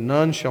 so that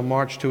none shall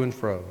march to and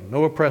fro.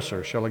 No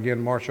oppressor shall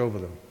again march over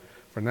them.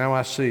 For now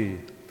I see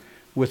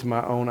with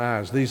my own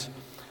eyes.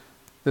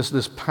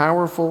 This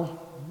powerful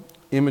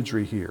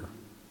imagery here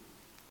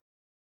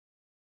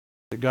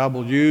that God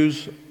will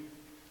use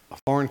a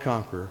foreign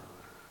conqueror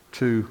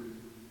to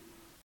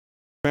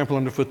trample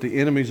underfoot the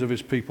enemies of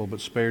his people,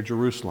 but spare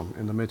Jerusalem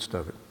in the midst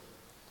of it.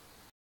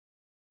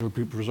 It will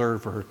be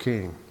preserved for her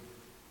king.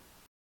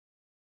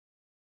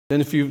 Then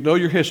if you know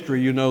your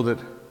history, you know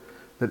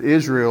that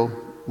Israel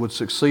would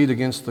succeed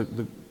against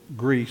the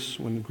Greece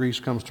when Greece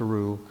comes to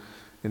rule.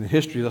 In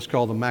history, that's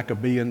called the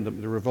Maccabean,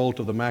 the revolt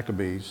of the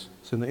Maccabees.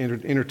 It's in the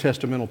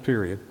intertestamental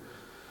period.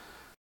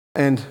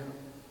 And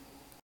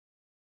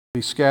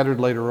be scattered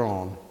later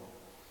on.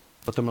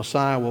 But the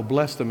Messiah will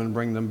bless them and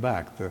bring them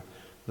back.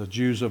 The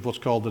Jews of what's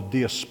called the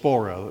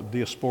diaspora. The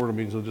diaspora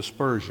means the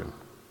dispersion.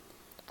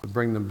 Would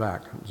bring them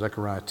back.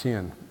 Zechariah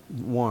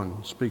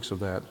 10:1 speaks of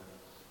that.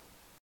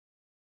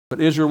 But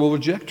Israel will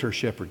reject her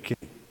shepherd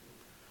king.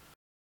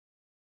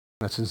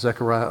 That's in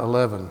Zechariah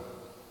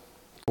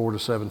 11:4 to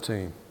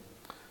 17.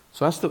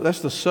 So that's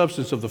the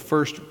substance of the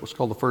first, what's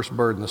called the first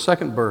burden. The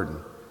second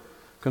burden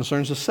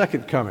concerns the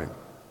second coming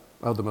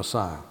of the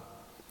Messiah.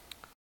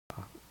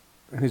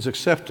 and his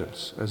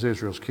acceptance as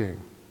Israel's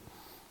king.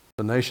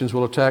 The nations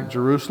will attack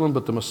Jerusalem,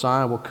 but the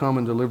Messiah will come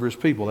and deliver his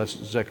people. That's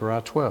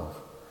Zechariah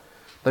 12.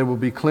 They will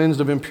be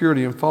cleansed of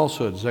impurity and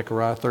falsehood,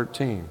 Zechariah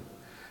 13.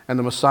 And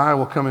the Messiah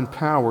will come in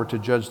power to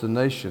judge the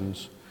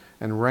nations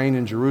and reign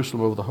in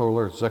Jerusalem over the whole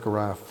earth,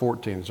 Zechariah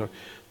 14. So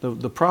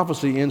the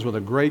prophecy ends with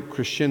a great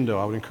crescendo.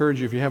 I would encourage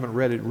you, if you haven't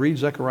read it, read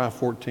Zechariah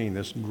 14,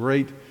 this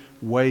great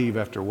wave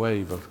after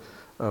wave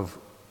of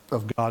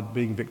God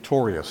being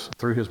victorious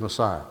through his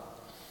Messiah.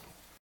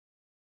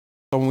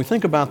 So when we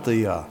think about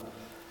the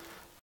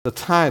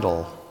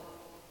title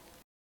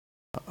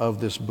of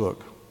this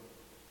book,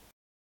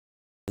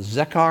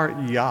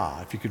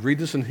 Zechariah, if you could read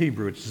this in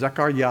Hebrew, it's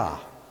Zechariah.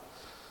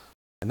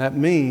 And that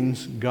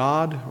means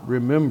God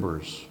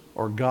remembers,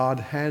 or God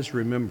has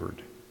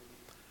remembered.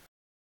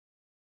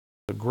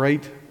 It's a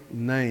great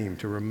name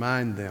to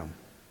remind them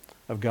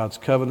of God's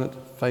covenant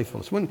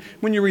faithfulness.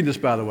 When you read this,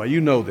 by the way,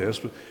 you know this,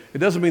 but it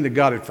doesn't mean that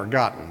God had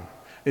forgotten.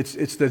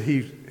 It's that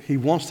he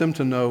wants them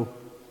to know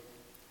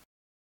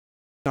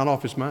it's not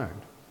off his mind.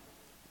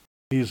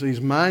 He's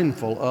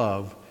mindful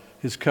of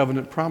his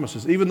covenant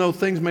promises, even though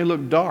things may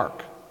look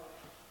dark.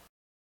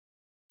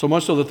 So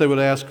much so that they would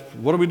ask,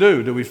 what do we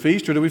do? Do we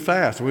feast or do we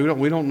fast?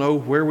 We don't know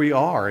where we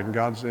are, and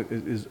God's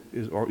is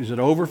it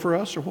over for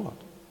us or what?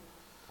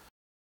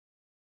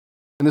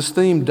 And this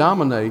theme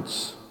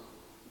dominates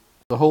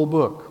the whole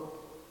book.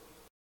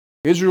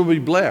 Israel will be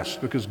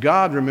blessed because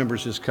God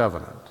remembers his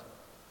covenant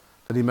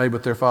that he made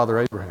with their father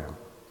Abraham.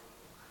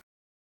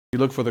 You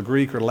look for the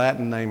Greek or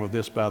Latin name of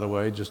this, by the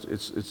way,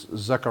 it's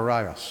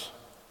Zechariah.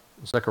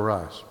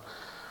 Zechariah.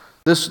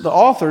 The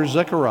author,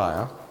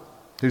 Zechariah,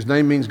 whose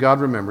name means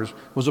God remembers,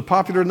 was a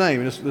popular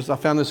name. And I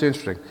found this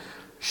interesting.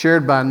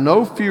 Shared by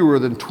no fewer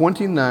than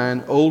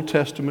 29 Old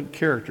Testament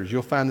characters.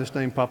 You'll find this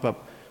name pop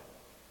up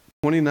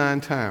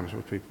 29 times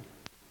with people.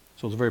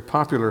 So it's a very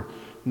popular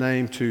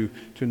name to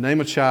name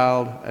a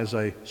child as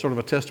a sort of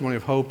a testimony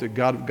of hope that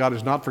God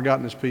has not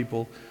forgotten his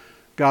people.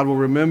 God will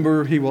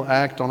remember, he will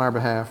act on our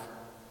behalf.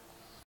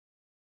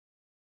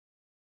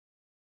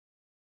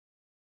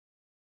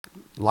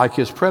 Like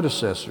his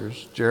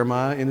predecessors,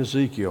 Jeremiah and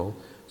Ezekiel,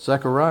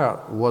 Zechariah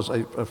was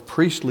of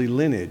priestly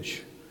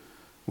lineage.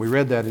 We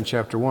read that in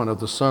chapter 1, of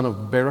the son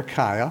of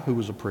Berechiah, who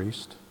was a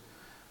priest,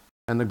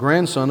 and the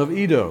grandson of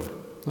Iddo.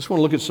 I just want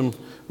to look at some,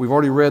 we've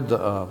already read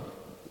the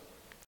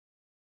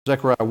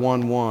Zechariah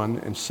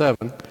 1:1 and 7,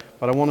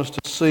 but I want us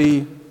to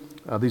see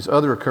these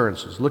other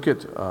occurrences. Look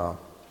at,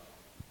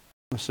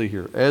 let's see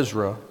here,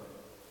 Ezra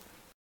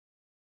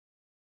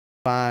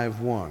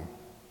 5:1.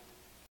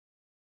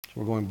 So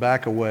we're going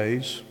back a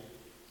ways.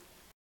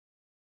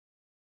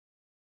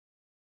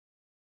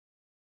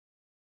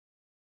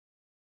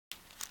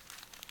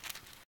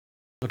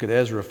 Look at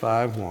Ezra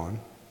 5:1.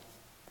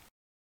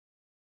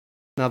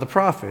 Now the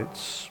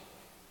prophets,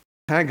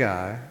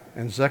 Haggai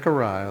and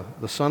Zechariah,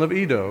 the son of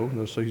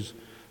Iddo, so he's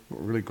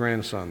really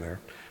grandson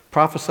there,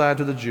 prophesied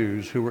to the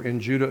Jews who were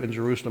in Judah and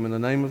Jerusalem in the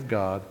name of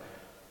God,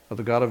 of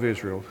the God of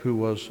Israel, who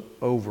was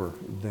over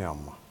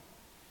them.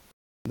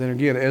 Then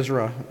again,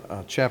 Ezra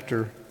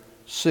chapter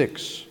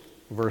 6,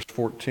 verse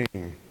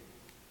 14.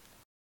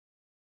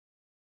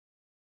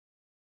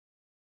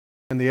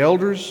 And the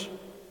elders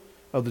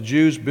of the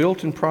Jews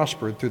built and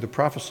prospered through the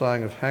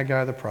prophesying of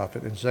Haggai the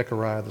prophet and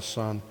Zechariah the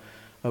son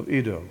of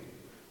Iddo.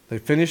 They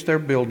finished their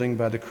building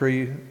by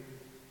decree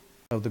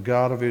of the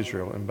God of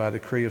Israel and by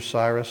decree of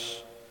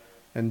Cyrus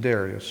and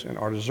Darius and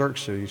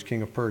Artaxerxes,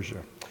 king of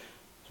Persia.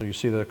 So you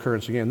see that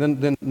occurrence again.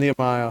 Then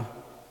Nehemiah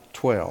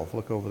 12.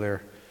 Look over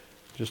there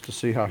just to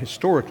see how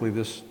historically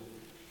this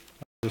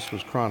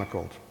was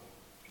chronicled.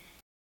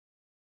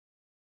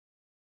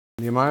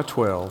 Nehemiah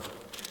 12,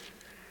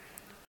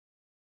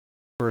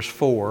 verse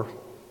 4.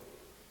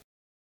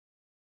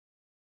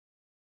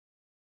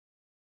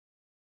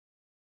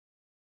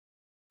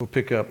 We'll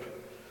pick up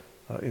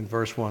in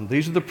verse 1.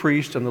 These are the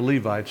priests and the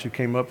Levites who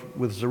came up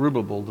with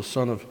Zerubbabel, the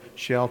son of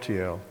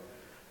Shealtiel,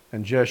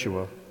 and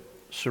Jeshua,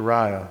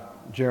 Sariah,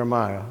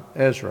 Jeremiah,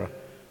 Ezra,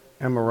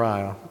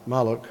 Amariah,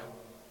 Maluk,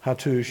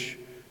 Hattush,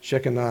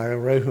 Shechaniah,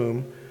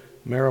 Rehum,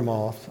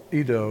 Meremoth,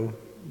 Iddo,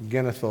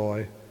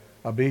 Genathoi,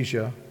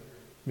 Abijah,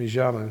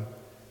 Mijamin,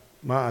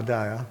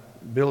 Maadiah,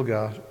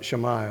 Bilgah,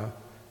 Shemaiah,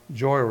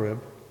 Joarib,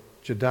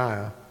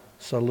 Jediah,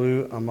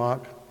 Salu,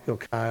 Amok,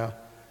 Hilkiah,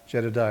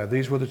 Jedediah.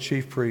 These were the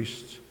chief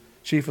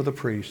of the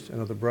priests,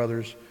 and of the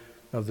brothers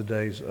of the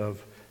days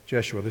of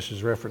Jeshua. This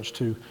is reference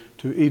to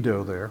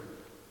Iddo there.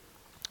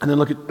 And then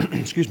look at,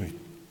 excuse me,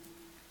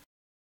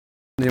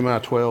 Nehemiah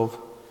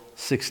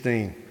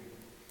 12:16.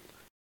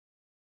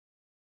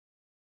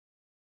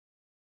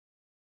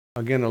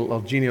 Again,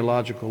 a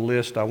genealogical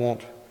list. I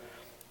won't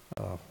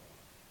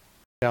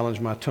challenge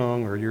my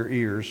tongue or your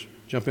ears.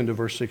 Jump into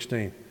verse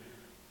 16.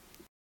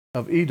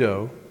 Of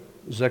Iddo,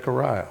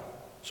 Zechariah.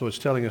 So it's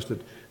telling us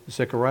that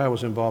Zechariah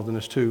was involved in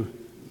this too,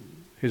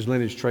 his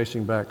lineage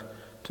tracing back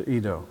to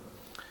Iddo.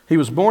 He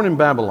was born in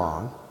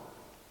Babylon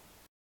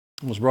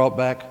and was brought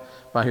back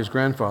by his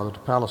grandfather to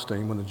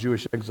Palestine when the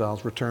Jewish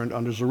exiles returned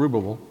under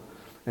Zerubbabel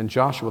and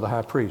Joshua the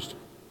high priest.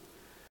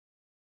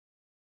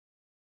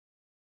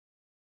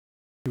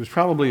 was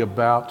probably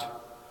about,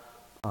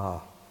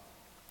 at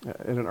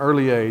an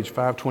early age,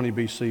 520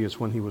 BC is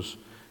when he was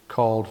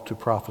called to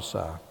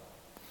prophesy.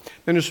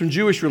 Then there's some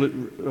Jewish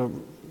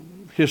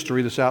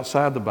history that's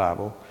outside the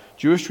Bible.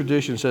 Jewish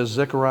tradition says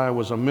Zechariah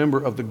was a member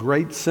of the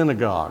great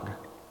synagogue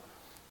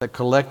that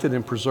collected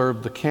and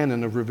preserved the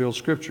canon of revealed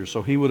scripture.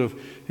 So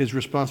his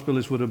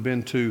responsibilities would have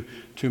been to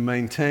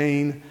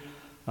maintain,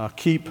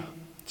 keep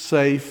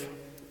safe,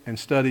 and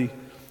study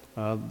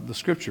the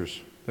scriptures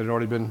that had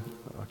already been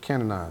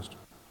canonized.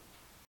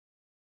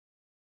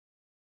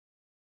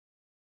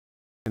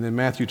 And then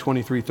Matthew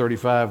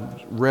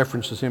 23:35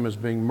 references him as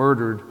being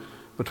murdered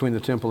between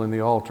the temple and the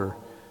altar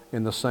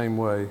in the same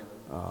way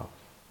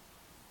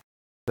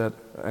that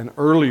an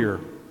earlier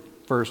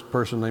first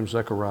person named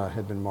Zechariah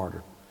had been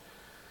martyred.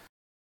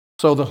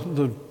 So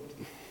the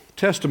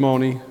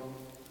testimony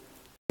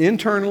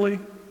internally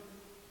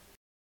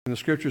in the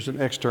scriptures and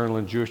external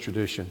in Jewish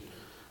tradition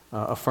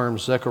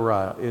affirms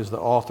Zechariah is the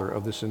author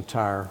of this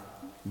entire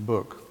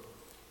book.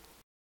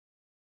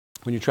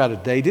 When you try to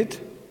date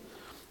it,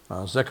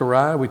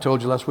 Zechariah, we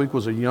told you last week,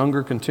 was a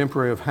younger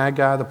contemporary of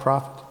Haggai the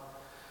prophet.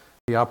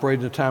 He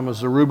operated in the time of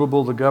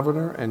Zerubbabel the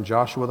governor and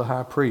Joshua the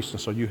high priest. And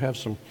so you have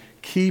some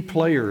key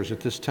players at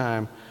this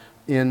time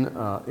in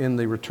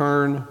the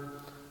return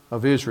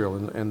of Israel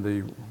and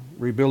the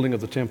rebuilding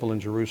of the temple in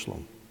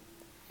Jerusalem.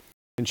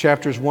 In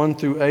chapters 1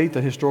 through 8,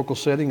 the historical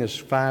setting is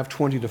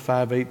 520 to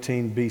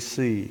 518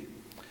 BC.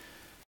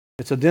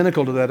 It's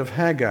identical to that of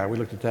Haggai. We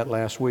looked at that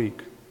last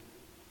week.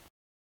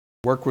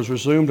 Work was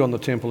resumed on the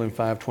temple in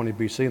 520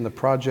 BC, and the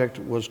project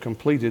was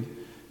completed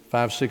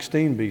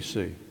 516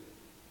 BC.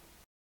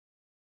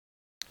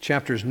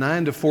 Chapters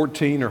 9 to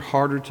 14 are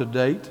harder to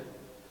date,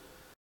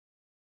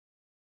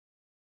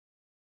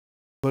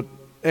 but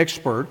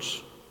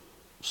experts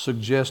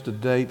suggest a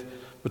date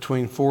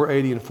between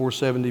 480 and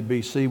 470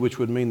 BC, which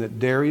would mean that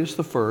Darius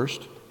I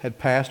had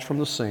passed from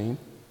the scene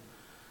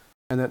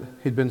and that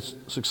he'd been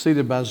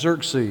succeeded by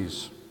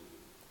Xerxes,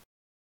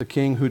 the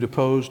king who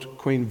deposed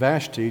Queen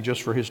Vashti,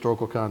 just for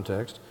historical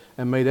context,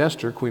 and made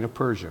Esther queen of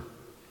Persia.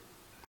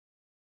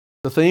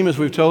 The theme, as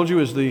we've told you,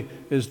 is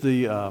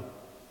the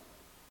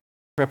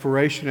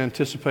preparation and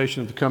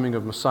anticipation of the coming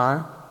of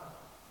Messiah.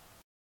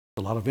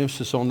 A lot of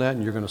emphasis on that,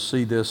 and you're going to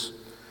see this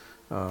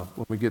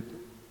when we get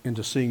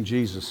into seeing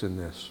Jesus in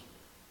this.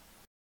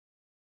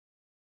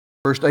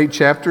 First 8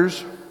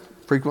 chapters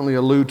frequently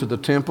allude to the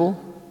temple,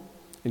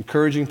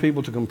 encouraging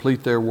people to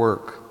complete their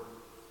work.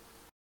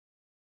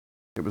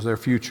 It was their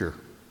future.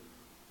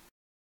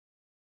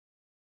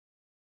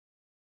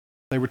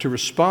 They were to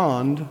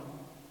respond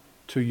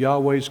to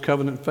Yahweh's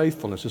covenant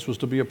faithfulness. This was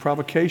to be a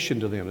provocation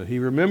to them, that he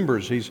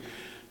remembers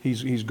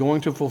he's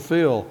going to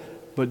fulfill,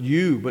 but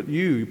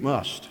you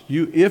must.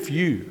 If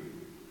you.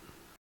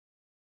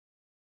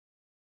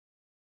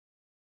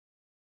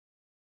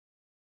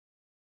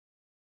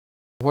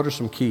 What are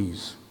some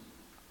keys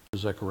to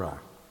Zechariah?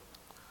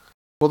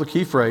 Well, the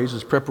key phrase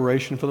is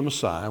preparation for the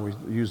Messiah. We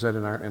use that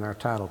in our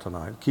title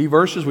tonight. Key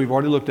verses we've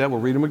already looked at. We'll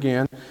read them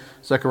again.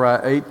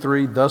 Zechariah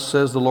 8:3, "Thus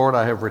says the Lord,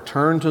 I have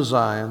returned to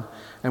Zion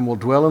and will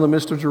dwell in the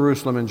midst of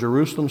Jerusalem, and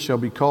Jerusalem shall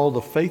be called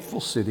the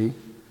faithful city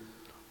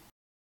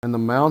and the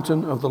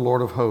mountain of the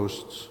Lord of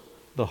hosts,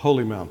 the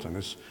holy mountain."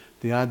 It's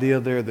the idea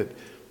there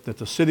that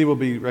the city will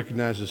be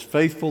recognized as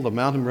faithful, the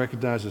mountain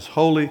recognized as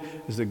holy,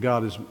 is that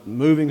God is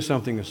moving,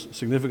 something is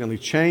significantly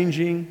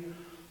changing.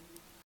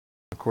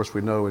 Of course,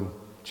 we know in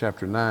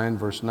chapter 9,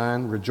 verse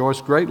 9,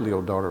 "Rejoice greatly,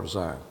 O daughter of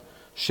Zion.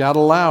 Shout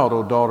aloud,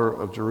 O daughter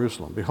of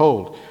Jerusalem.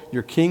 Behold,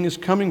 your king is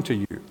coming to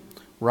you,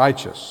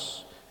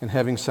 righteous, and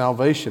having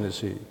salvation is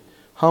he,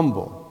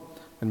 humble,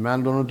 and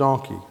mounted on a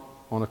donkey,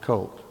 on a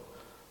colt,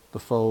 the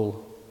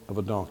foal of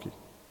a donkey."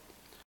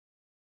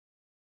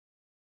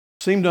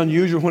 Seemed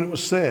unusual when it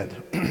was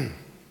said.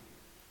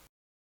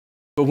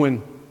 But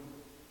when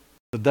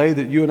the day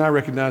that you and I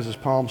recognize as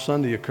Palm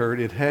Sunday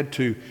occurred, it had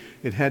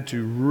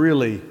to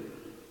really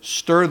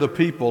stir the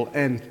people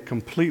and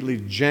completely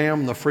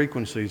jam the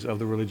frequencies of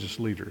the religious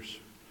leaders.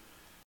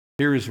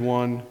 Here is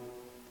one,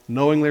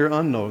 knowingly or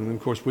unknowingly,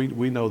 of course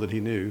we know that he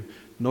knew,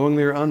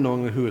 knowingly or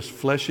unknowingly, who is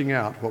fleshing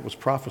out what was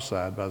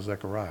prophesied by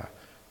Zechariah,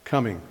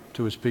 coming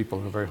to his people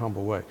in a very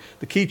humble way.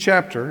 The key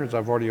chapter, as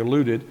I've already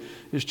alluded,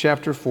 is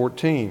chapter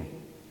 14.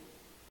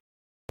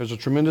 There's a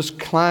tremendous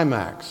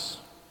climax.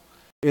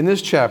 In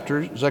this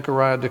chapter,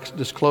 Zechariah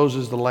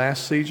discloses the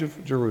last siege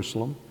of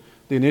Jerusalem,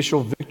 the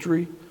initial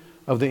victory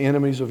of the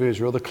enemies of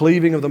Israel, the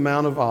cleaving of the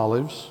Mount of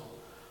Olives,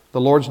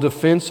 the Lord's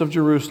defense of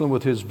Jerusalem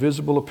with his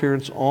visible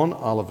appearance on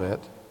Olivet,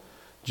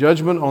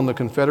 judgment on the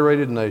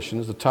confederated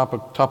nations, the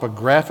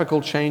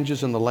topographical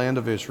changes in the land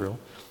of Israel,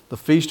 the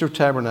Feast of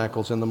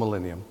Tabernacles in the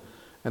millennium,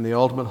 and the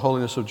ultimate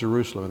holiness of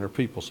Jerusalem and her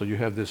people. So you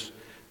have this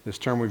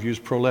term we've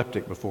used,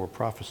 proleptic, before,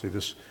 prophecy,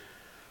 this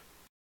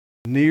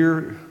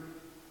near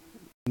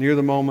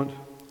the moment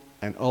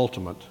and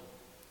ultimate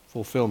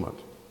fulfillment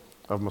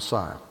of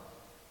Messiah.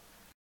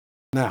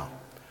 Now,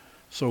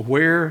 so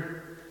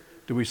where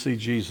do we see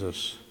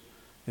Jesus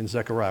in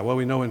Zechariah? Well,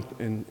 we know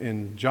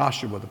in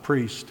Joshua the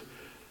priest,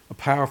 a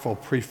powerful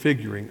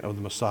prefiguring of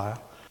the Messiah.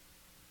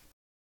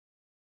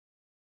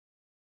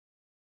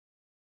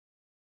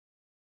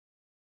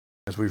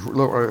 As we've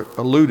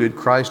alluded,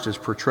 Christ is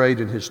portrayed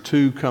in his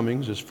two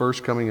comings, his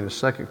first coming and his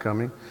second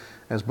coming,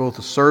 as both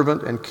a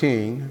servant and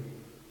king,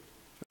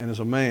 and as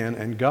a man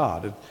and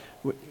God.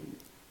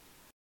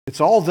 It's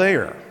all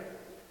there.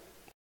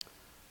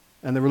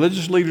 And the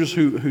religious leaders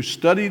who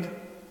studied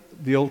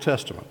the Old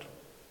Testament,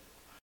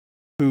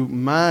 who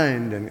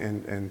mined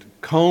and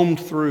combed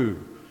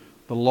through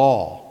the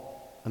law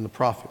and the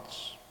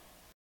prophets,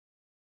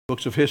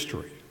 books of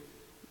history,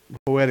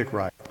 poetic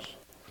writings,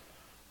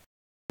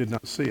 did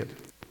not see it.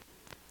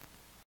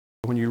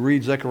 When you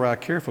read Zechariah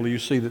carefully, you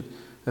see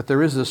that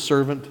there is this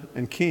servant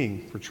and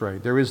king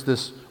portrayed. There is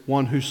this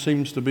one who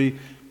seems to be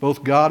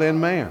both God and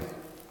man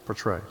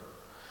portrayed.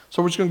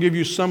 So we're just going to give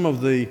you some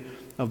of the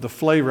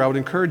flavor. I would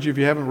encourage you, if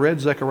you haven't read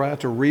Zechariah,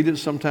 to read it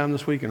sometime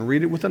this week and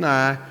read it with an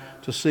eye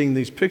to seeing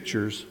these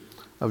pictures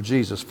of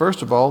Jesus.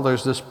 First of all,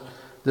 there's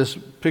this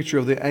picture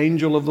of the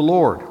angel of the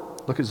Lord.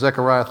 Look at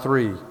Zechariah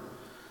 3,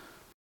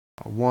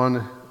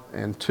 1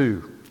 and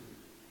 2.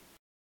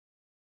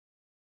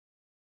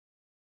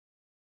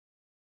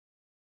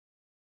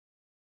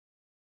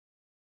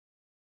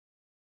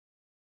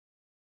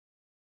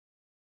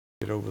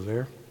 Get over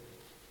there,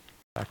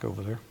 back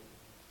over there.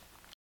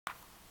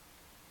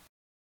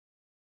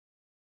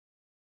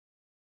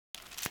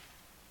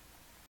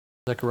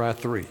 Zechariah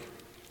 3,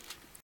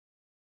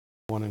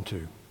 1 and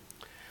 2.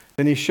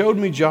 Then he showed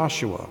me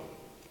Joshua,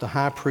 the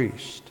high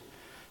priest,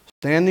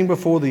 standing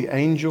before the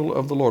angel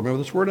of the Lord.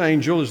 Remember, this word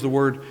angel is the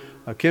word,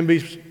 can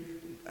be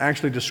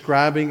actually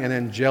describing an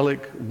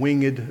angelic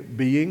winged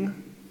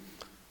being,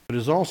 but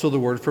is also the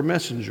word for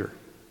messenger.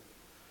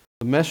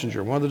 The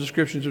messenger, one of the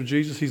descriptions of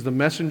Jesus, he's the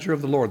messenger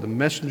of the Lord, the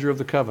messenger of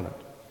the covenant.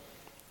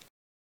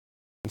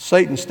 And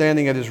Satan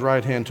standing at his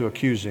right hand to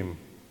accuse him.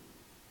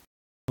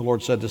 The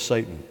Lord said to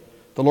Satan,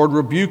 "The Lord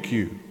rebuke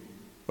you,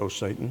 O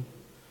Satan.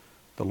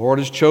 The Lord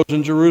has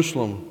chosen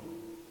Jerusalem.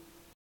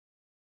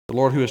 The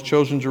Lord who has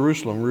chosen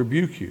Jerusalem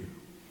rebuke you.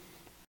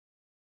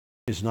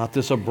 Is not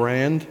this a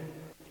brand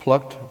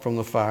plucked from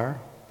the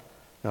fire?"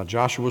 Now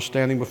Joshua was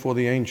standing before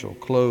the angel,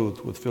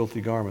 clothed with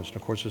filthy garments. And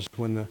of course, this is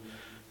when the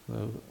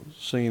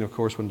scene, of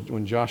course,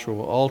 when Joshua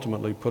will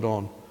ultimately put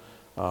on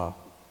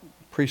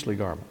priestly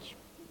garments.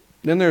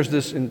 Then there's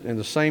this in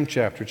the same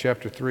chapter,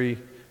 chapter 3,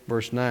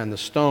 verse 9, the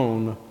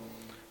stone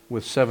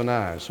with 7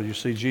 eyes. So you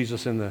see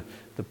Jesus in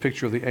the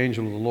picture of the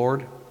angel of the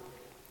Lord.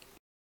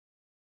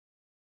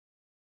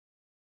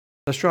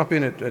 Let's drop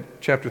in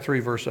at chapter 3,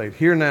 verse 8.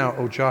 "Hear now,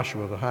 O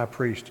Joshua, the high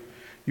priest,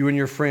 you and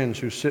your friends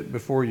who sit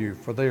before you,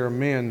 for they are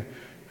men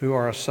who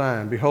are a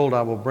sign. Behold,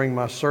 I will bring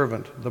my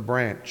servant, the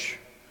branch."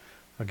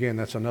 Again,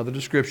 that's another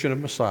description of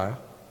Messiah.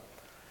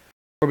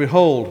 "For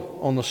behold,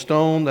 on the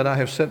stone that I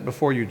have set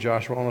before you,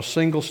 Joshua, on a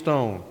single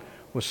stone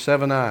with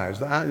 7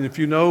 eyes." If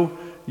you know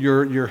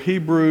your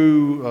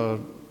Hebrew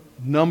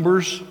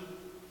numbers,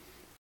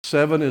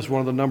 7 is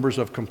one of the numbers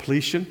of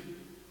completion.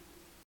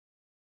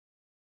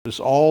 This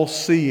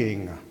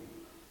all-seeing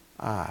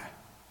eye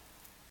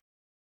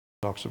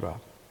talks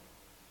about.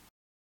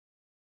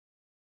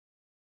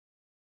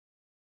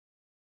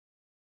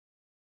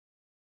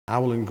 "I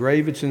will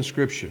engrave its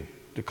inscription,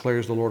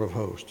 declares the Lord of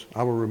hosts.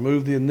 I will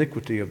remove the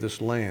iniquity of this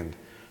land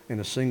in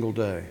a single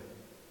day.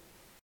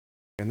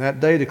 In that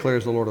day,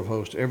 declares the Lord of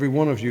hosts, every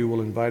one of you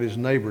will invite his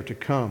neighbor to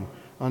come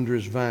under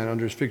his vine,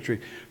 under his fig tree."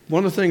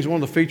 One of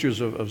the features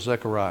of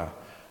Zechariah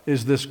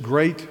is this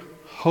great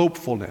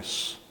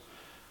hopefulness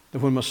that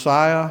when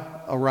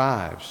Messiah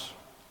arrives,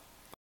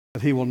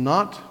 that he will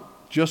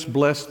not just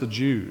bless the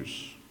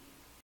Jews,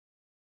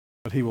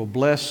 but he will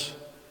bless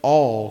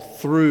all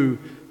through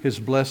his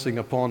blessing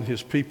upon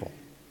his people.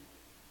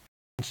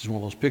 This is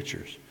one of those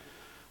pictures.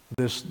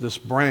 This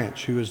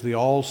branch, who is the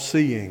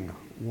all-seeing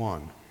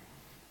one,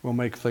 will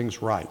make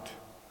things right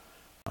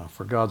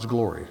for God's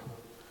glory,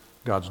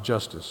 God's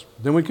justice.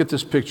 Then we get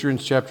this picture in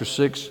chapter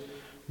 6,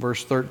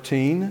 verse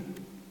 13,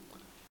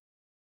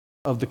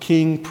 of the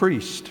king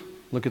priest.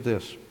 Look at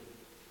this.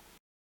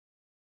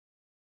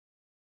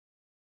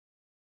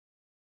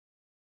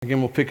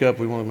 Again, we'll pick up.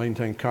 We want to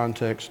maintain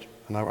context.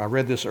 And I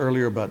read this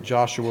earlier about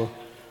Joshua,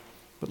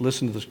 but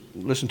listen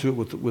to it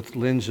with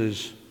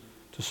lenses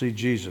to see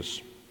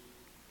Jesus.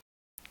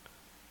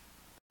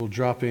 We'll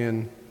drop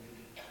in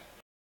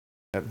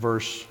at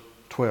verse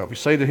 12. "You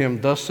say to him,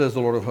 thus says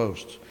the Lord of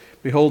hosts,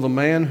 behold, the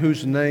man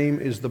whose name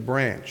is the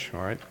branch."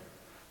 All right?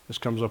 This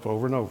comes up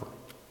over and over.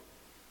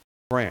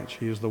 Branch.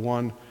 He is the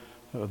one,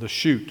 the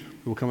shoot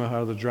who will come out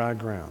of the dry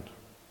ground.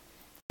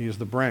 He is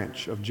the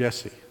branch of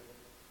Jesse,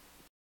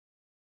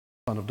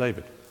 son of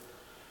David.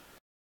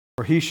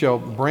 "For he shall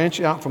branch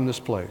out from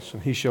this place,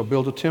 and he shall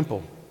build a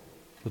temple,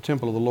 the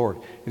temple of the Lord.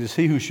 It is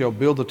he who shall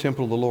build the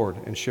temple of the Lord,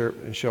 and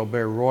shall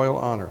bear royal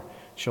honor,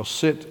 shall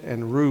sit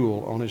and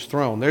rule on his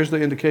throne." There's the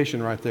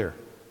indication right there.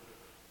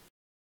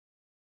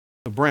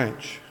 The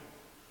branch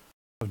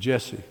of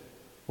Jesse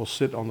will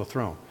sit on the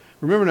throne.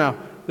 Remember now,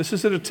 this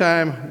is at a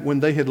time when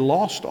they had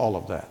lost all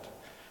of that,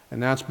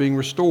 and now it's being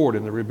restored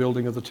in the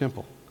rebuilding of the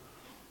temple.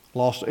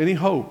 Lost any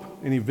hope,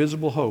 any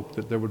visible hope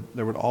that there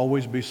would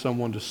always be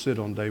someone to sit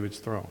on David's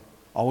throne.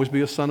 Always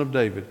be a son of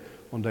David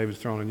on David's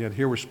throne. And yet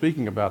here we're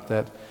speaking about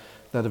that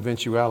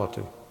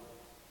eventuality.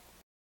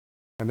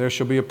 And there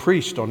shall be a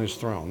priest on his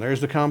throne.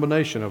 There's the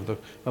combination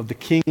of the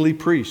kingly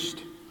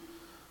priest,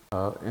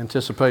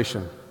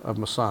 anticipation of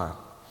Messiah.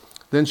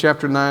 Then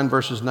chapter 9,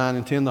 verses 9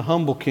 and 10, the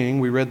humble king.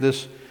 We read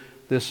this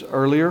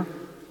earlier.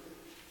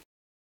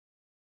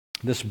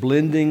 This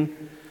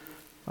blending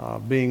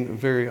being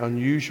very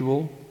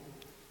unusual.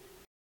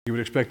 You would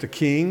expect a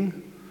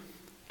king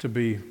to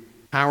be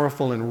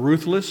powerful and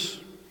ruthless,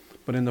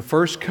 but in the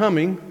first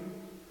coming,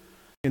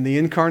 in the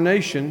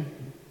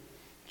incarnation,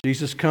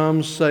 Jesus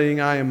comes saying,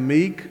 I am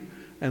meek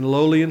and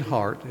lowly in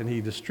heart, and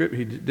he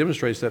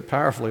demonstrates that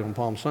powerfully on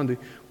Palm Sunday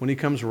when he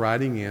comes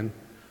riding in,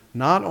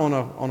 not on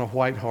a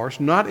white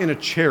horse, not in a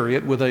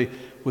chariot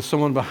with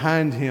someone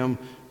behind him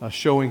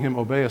showing him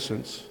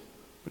obeisance,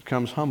 but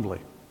comes humbly.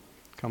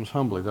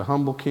 The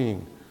humble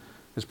king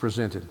is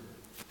presented.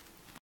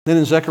 Then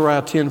in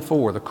Zechariah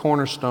 10:4, the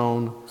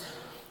cornerstone,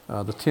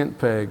 the tent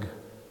peg,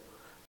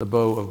 the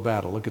bow of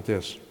battle. Look at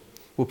this.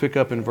 We'll pick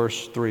up in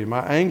verse 3.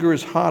 My anger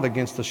is hot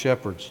against the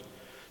shepherds.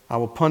 I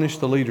will punish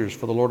the leaders,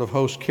 for the Lord of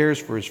hosts cares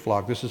for his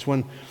flock. This is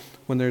when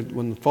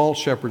the false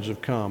shepherds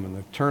have come and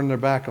they've turned their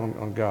back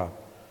on God.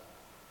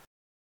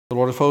 The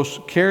Lord of hosts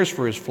cares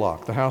for his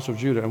flock, the house of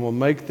Judah, and will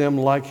make them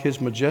like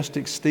his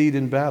majestic steed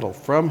in battle.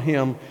 From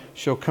him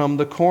shall come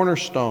the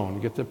cornerstone.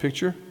 You get the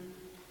picture?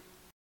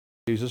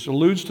 Jesus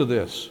alludes to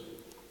this.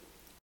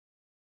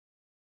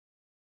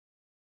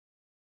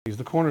 He's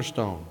the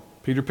cornerstone.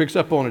 Peter picks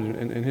up on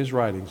it in his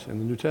writings in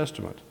the New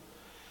Testament.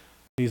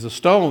 He's the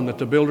stone that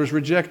the builders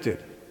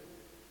rejected.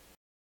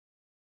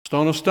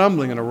 Stone of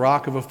stumbling and a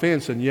rock of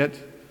offense, and yet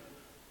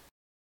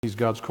he's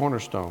God's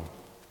cornerstone.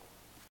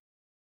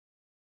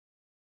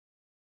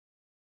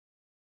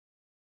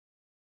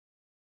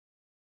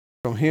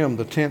 From him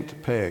the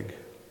tent peg,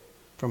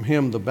 from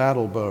him the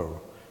battle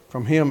bow,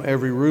 from him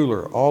every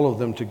ruler, all of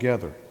them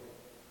together.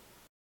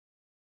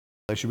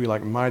 They should be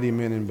like mighty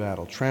men in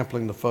battle,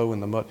 trampling the foe in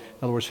the mud.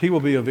 In other words, he will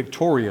be a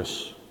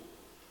victorious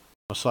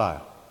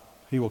Messiah.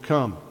 He will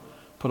come,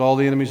 put all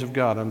the enemies of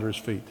God under his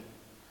feet.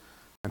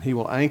 And he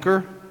will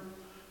anchor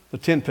the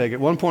tent peg. At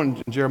one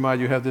point in Jeremiah,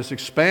 you have this,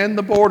 expand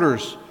the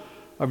borders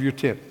of your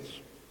tents.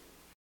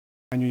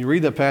 And you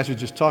read that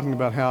passage, it's talking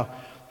about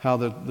how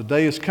the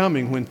day is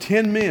coming when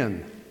 10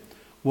 men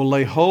will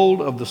lay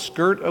hold of the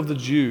skirt of the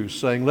Jews,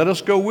 saying, let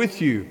us go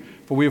with you,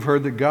 for we have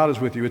heard that God is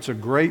with you. It's a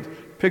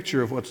great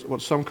picture of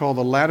what some call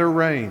the latter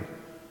rain,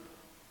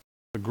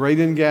 the great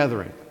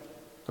ingathering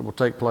that will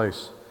take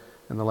place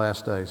in the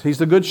last days. He's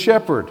the good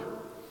shepherd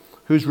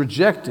who's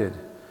rejected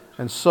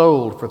and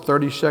sold for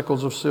 30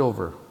 shekels of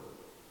silver,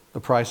 the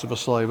price of a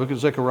slave. Look at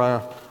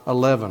Zechariah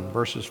 11,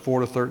 verses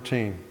 4 to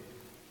 13.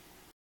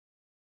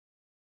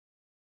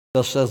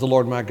 Thus says the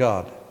Lord my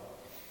God,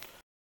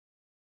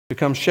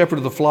 become shepherd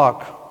of the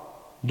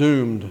flock,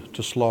 doomed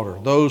to slaughter.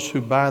 Those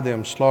who buy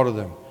them slaughter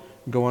them,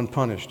 go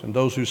unpunished. And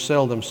those who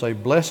sell them say,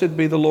 blessed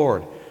be the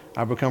Lord,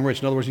 I become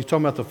rich. In other words, he's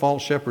talking about the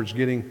false shepherds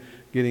getting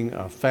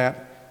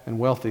fat and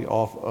wealthy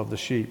off of the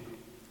sheep.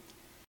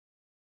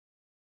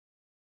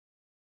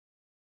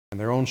 And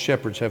their own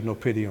shepherds have no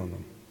pity on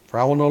them. For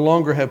I will no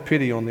longer have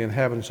pity on the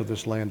inhabitants of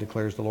this land,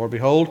 declares the Lord.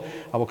 Behold,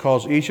 I will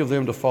cause each of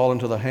them to fall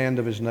into the hand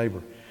of his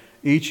neighbor,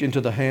 each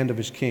into the hand of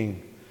his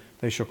king.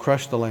 They shall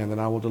crush the land,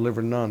 and I will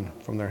deliver none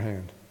from their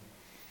hand.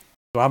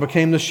 So I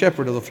became the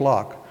shepherd of the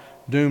flock,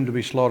 doomed to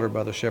be slaughtered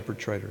by the shepherd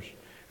traders.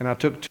 And I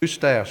took 2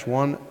 staffs,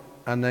 one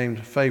I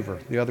named Favor,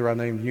 the other I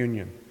named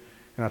Union,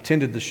 and I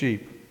tended the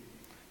sheep.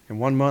 In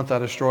 1 month I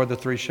destroyed the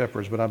 3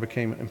 shepherds, but I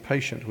became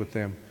impatient with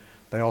them.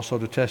 They also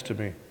detested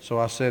me. So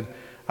I said,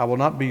 I will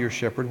not be your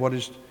shepherd. What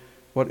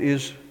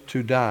is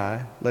to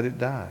die, let it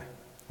die.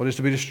 What is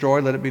to be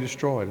destroyed, let it be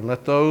destroyed. And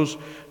let those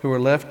who are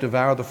left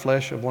devour the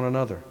flesh of one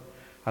another.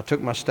 I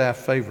took my staff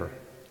Favor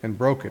and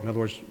broke it. In other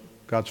words,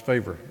 God's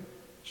favor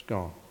is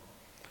gone,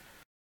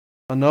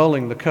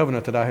 annulling the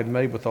covenant that I had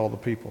made with all the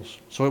peoples.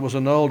 So it was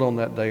annulled on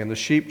that day, and the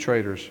sheep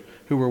traders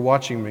who were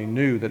watching me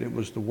knew that it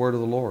was the word of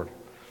the Lord.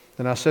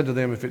 Then I said to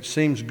them, if it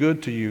seems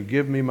good to you,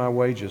 give me my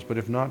wages, but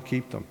if not,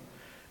 keep them.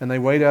 And they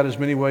weighed out as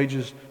many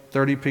wages,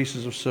 30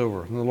 pieces of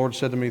silver. And the Lord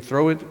said to me,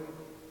 throw it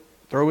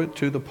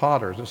to the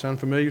potter. Does that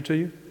sound familiar to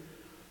you?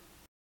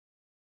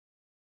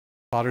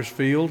 Potter's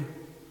field in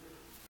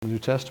the New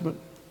Testament.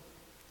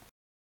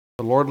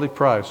 The lordly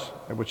price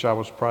at which I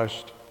was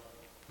priced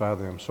by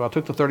them. So I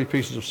took the 30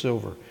 pieces of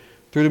silver,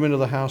 threw them into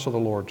the house of the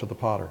Lord to the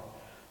potter.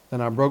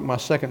 Then I broke my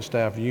second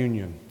staff,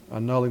 Union,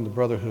 annulling the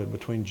brotherhood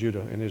between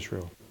Judah and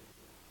Israel.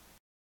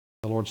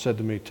 The Lord said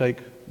to me, take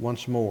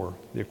once more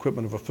the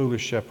equipment of a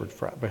foolish shepherd,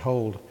 for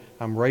behold,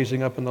 I'm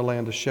raising up in the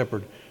land a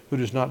shepherd who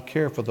does not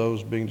care for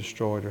those being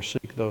destroyed, or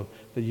seek the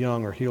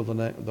young, or heal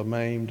the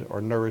maimed,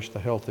 or nourish the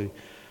healthy,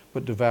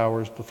 but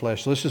devours the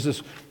flesh. So this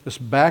is this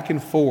back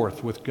and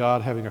forth with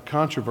God having a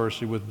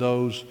controversy with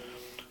those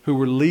who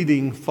were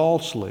leading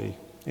falsely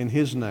in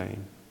his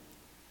name,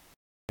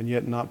 and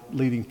yet not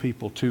leading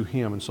people to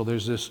him. And so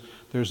there's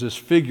this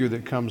figure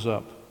that comes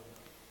up,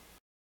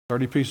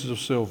 30 pieces of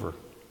silver.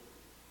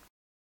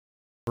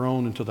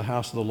 thrown into the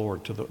house of the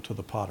Lord to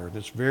the potter. And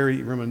it's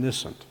very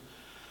reminiscent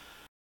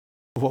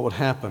of what would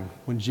happen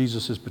when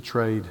Jesus is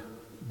betrayed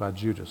by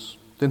Judas.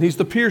 Then he's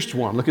the pierced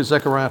one. Look at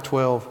Zechariah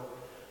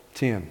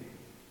 12:10.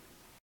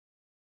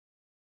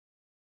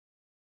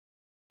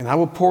 And I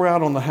will pour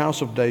out on the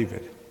house of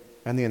David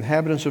and the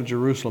inhabitants of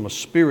Jerusalem a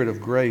spirit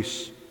of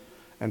grace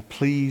and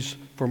pleas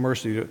for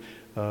mercy.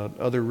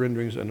 Other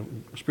renderings,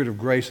 and a spirit of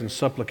grace and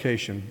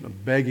supplication,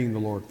 begging the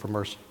Lord for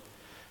mercy.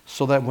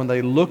 So that when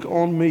they look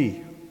on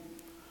me,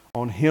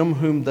 on him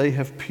whom they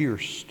have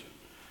pierced,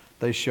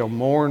 they shall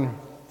mourn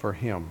for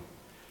him,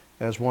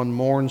 as one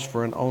mourns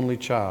for an only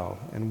child,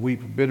 and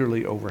weep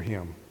bitterly over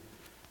him,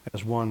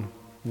 as one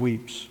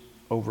weeps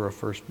over a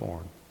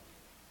firstborn.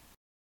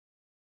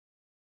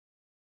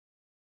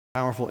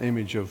 Powerful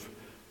image of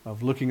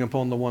looking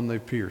upon the one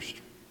they've pierced,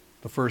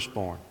 the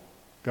firstborn,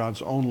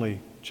 God's only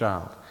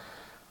child.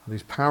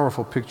 These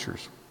powerful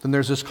pictures. Then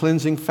there's this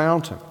cleansing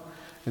fountain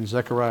in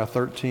Zechariah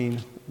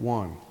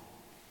 13:1.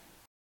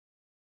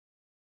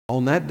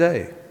 On that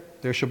day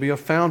there shall be a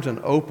fountain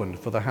opened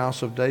for the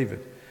house of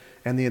David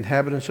and the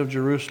inhabitants of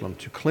Jerusalem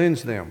to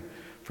cleanse them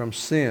from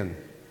sin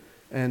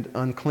and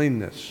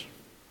uncleanness.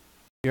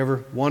 You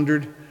ever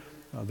wondered?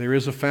 There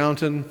is a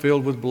fountain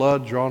filled with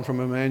blood drawn from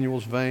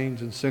Emmanuel's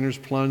veins, and sinners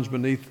plunge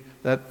beneath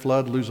that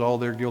flood, lose all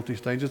their guilty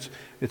stains.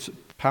 It's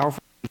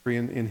powerful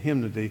in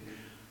hymnody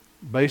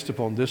based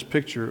upon this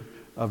picture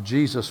of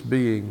Jesus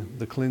being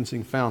the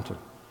cleansing fountain.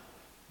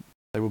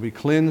 They will be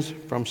cleansed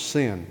from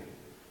sin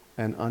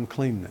and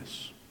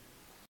uncleanness,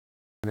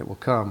 and it will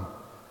come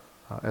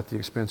at the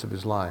expense of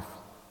his life.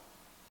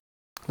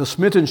 The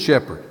smitten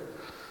shepherd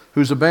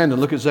who's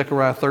abandoned. Look at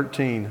Zechariah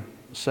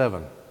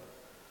 13:7.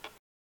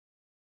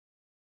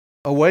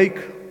 Awake,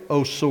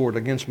 O sword,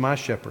 against my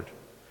shepherd,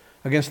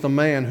 against the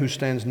man who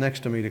stands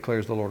next to me,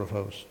 declares the Lord of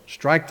hosts.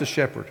 Strike the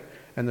shepherd,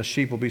 and the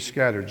sheep will be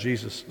scattered.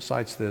 Jesus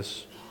cites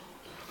this.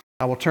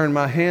 I will turn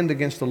my hand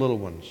against the little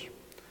ones.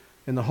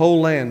 In the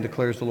whole land,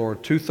 declares the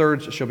Lord,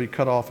 2/3 shall be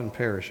cut off and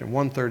perish, and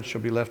 1/3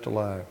 shall be left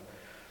alive.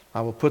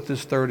 I will put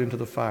this third into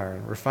the fire,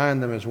 and refine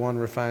them as one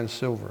refines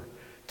silver.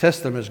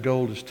 Test them as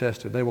gold is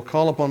tested. They will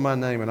call upon my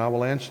name, and I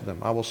will answer them.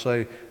 I will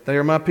say, they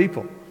are my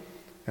people.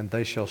 And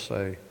they shall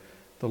say,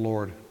 the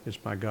Lord is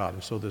my God.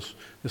 And so this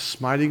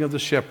smiting of the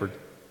shepherd,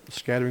 the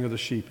scattering of the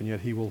sheep, and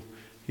yet he will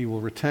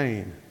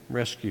retain,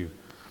 rescue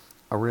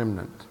a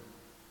remnant.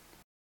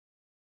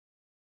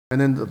 And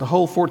then the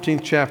whole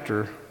 14th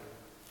chapter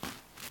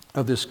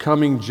of this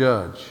coming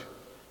judge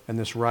and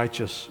this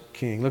righteous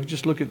king.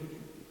 Just look at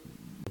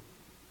the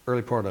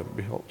early part of it.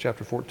 Behold,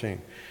 chapter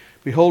 14.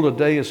 Behold, a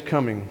day is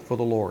coming for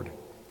the Lord,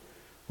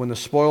 when the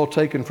spoil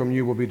taken from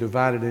you will be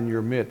divided in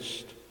your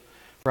midst.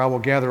 For I will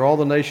gather all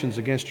the nations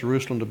against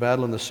Jerusalem to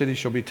battle, and the city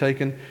shall be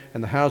taken,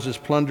 and the houses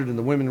plundered, and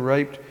the women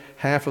raped.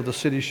 Half of the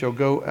city shall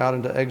go out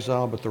into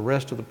exile, but the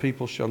rest of the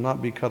people shall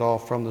not be cut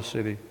off from the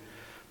city.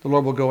 The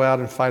Lord will go out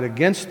and fight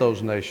against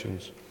those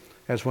nations,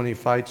 as when he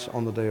fights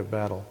on the day of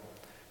battle.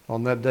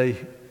 On that day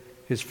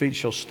his feet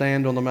shall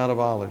stand on the Mount of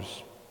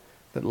Olives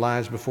that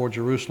lies before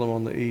Jerusalem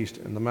on the east,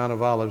 and the Mount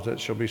of Olives that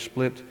shall be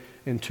split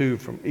in two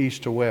from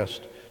east to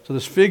west. So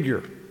this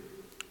figure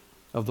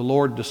of the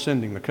Lord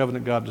descending, the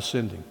covenant God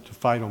descending to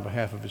fight on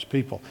behalf of his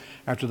people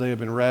after they have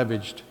been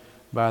ravaged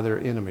by their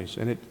enemies.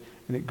 And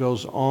it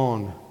goes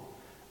on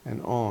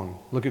and on.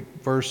 Look at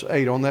verse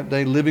 8. On that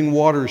day living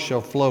waters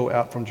shall flow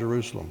out from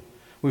Jerusalem.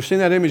 We've seen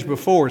that image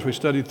before as we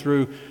studied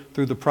through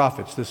the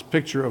prophets, this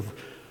picture of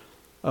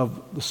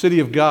the city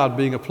of God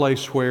being a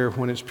place where,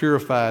 when it's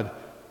purified,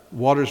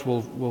 waters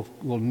will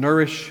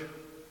nourish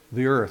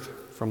the earth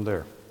from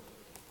there.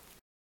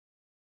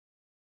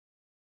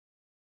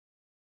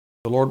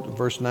 The Lord,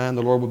 verse 9,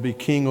 the Lord will be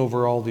king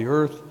over all the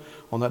earth.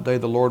 On that day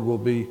the Lord will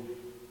be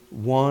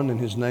one, and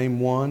his name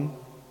one.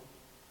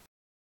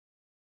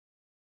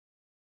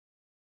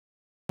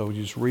 So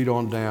you just read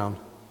on down.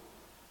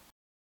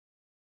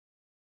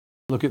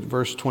 Look at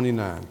verse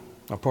 29.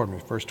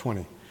 Verse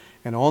 20.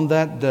 And on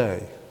that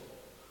day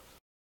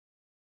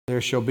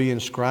there shall be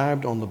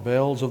inscribed on the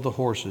bells of the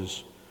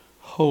horses,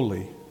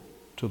 Holy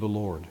to the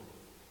Lord.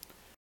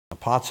 The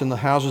pots in the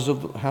house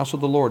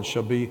of the Lord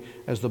shall be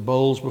as the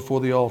bowls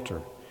before the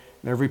altar.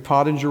 And every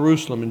pot in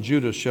Jerusalem and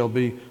Judah shall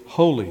be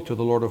holy to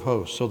the Lord of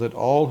hosts, so that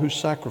all who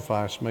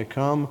sacrifice may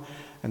come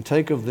and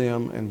take of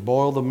them and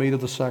boil the meat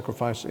of the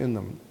sacrifice in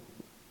them.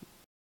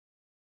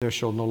 There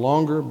shall no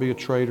longer be a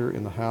traitor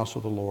in the house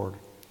of the Lord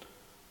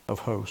of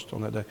hosts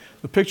on that day.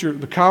 The picture,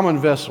 the common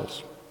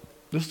vessels.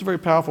 This is a very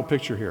powerful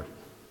picture here.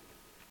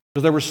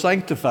 Because they were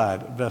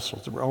sanctified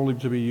vessels that were only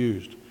to be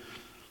used.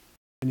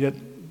 And yet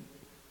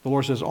the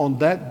Lord says, on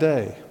that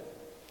day,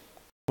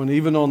 when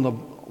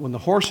the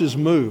horses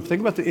move,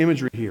 think about the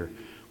imagery here.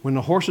 When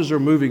the horses are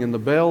moving and the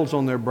bells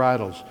on their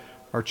bridles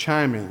are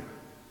chiming,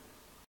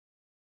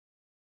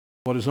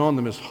 what is on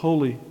them is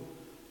holy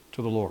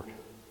to the Lord.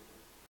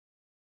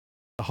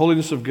 The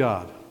holiness of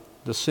God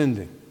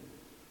descending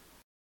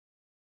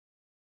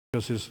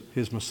because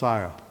his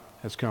Messiah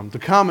has come. The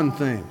common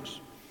things,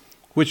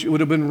 which it would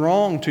have been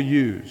wrong to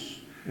use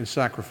in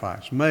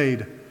sacrifice,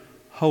 made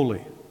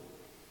holy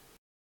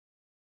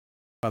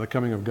by the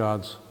coming of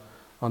God's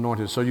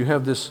anointed. So you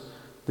have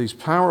these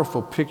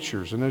powerful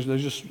pictures, and there's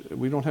just,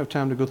 we don't have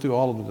time to go through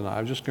all of them tonight.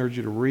 I just encourage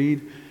you to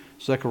read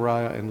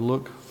Zechariah and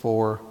look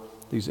for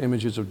these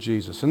images of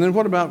Jesus. And then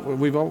what about,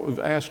 we've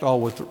asked all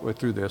the way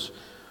through this,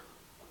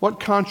 what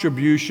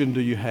contribution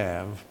do you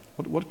have?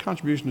 What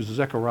contribution does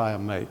Zechariah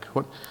make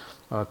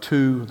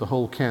to the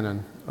whole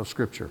canon of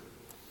Scripture?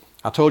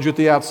 I told you at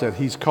the outset,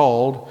 he's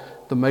called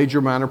the major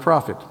minor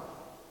prophet,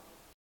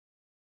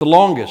 the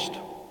longest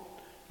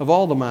of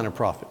all the minor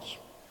prophets,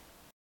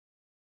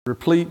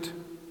 replete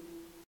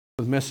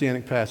with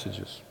messianic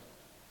passages.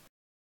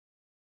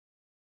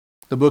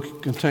 The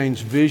book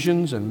contains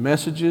visions and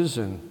messages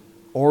and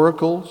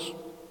oracles.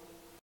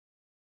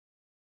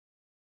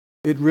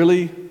 It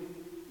really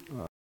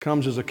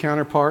comes as a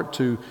counterpart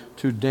to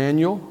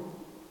Daniel,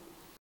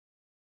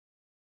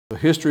 the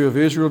history of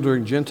Israel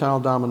during Gentile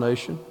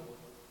domination.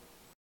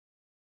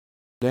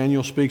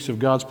 Daniel speaks of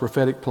God's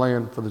prophetic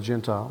plan for the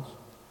Gentiles.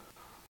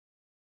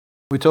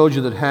 We told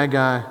you that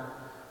Haggai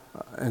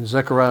and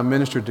Zechariah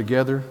ministered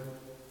together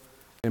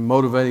in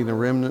motivating the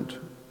remnant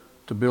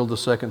to build the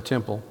second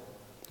temple.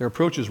 Their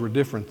approaches were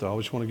different, though. I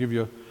just want to give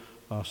you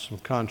some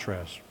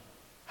contrast.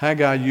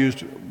 Haggai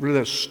used really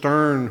that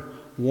stern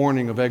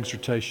warning of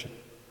exhortation.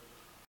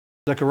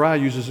 Zechariah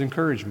uses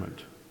encouragement.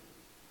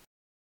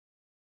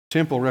 The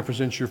temple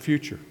represents your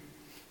future.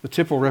 The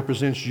temple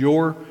represents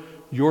your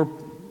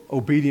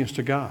obedience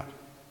to God.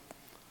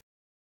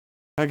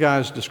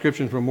 Haggai's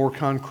descriptions were more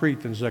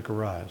concrete than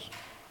Zechariah's.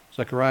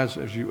 Zechariah's,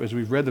 as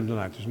we've read them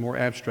tonight, there's more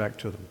abstract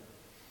to them.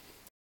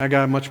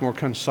 Haggai much more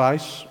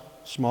concise,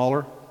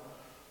 smaller.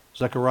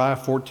 Zechariah,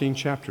 14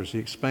 chapters. He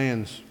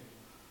expands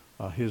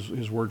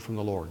his word from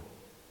the Lord.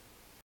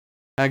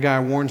 Haggai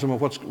warns them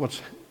of what's going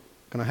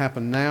to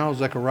happen now.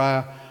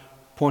 Zechariah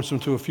points them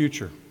to a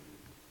future.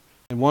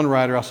 And one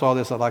writer, I saw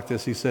this, I like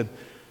this, he said,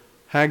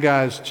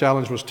 Haggai's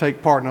challenge was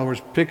take part. In other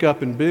words, pick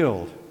up and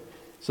build.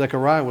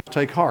 Zechariah was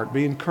take heart,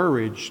 be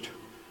encouraged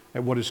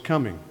at what is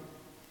coming.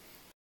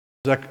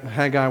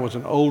 Haggai was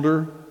an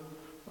older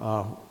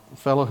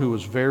fellow who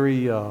was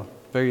very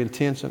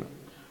intense and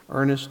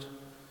earnest.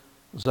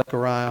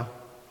 Zechariah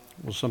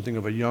was something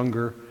of a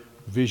younger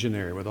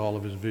visionary with all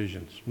of his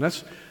visions. And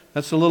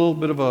that's a little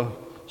bit of a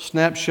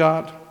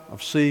snapshot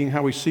of seeing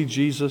how we see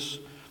Jesus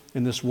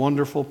in this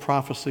wonderful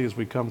prophecy as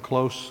we come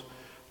close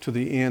to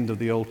the end of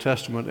the Old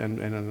Testament.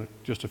 And in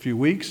just a few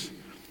weeks,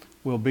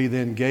 we'll be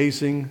then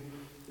gazing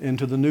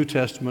into the New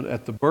Testament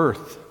at the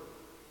birth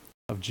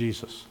of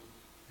Jesus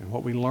and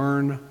what we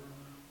learn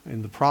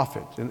in the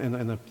prophets, in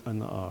the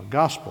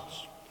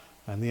Gospels,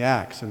 and the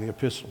Acts, and the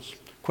epistles.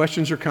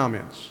 Questions or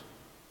comments?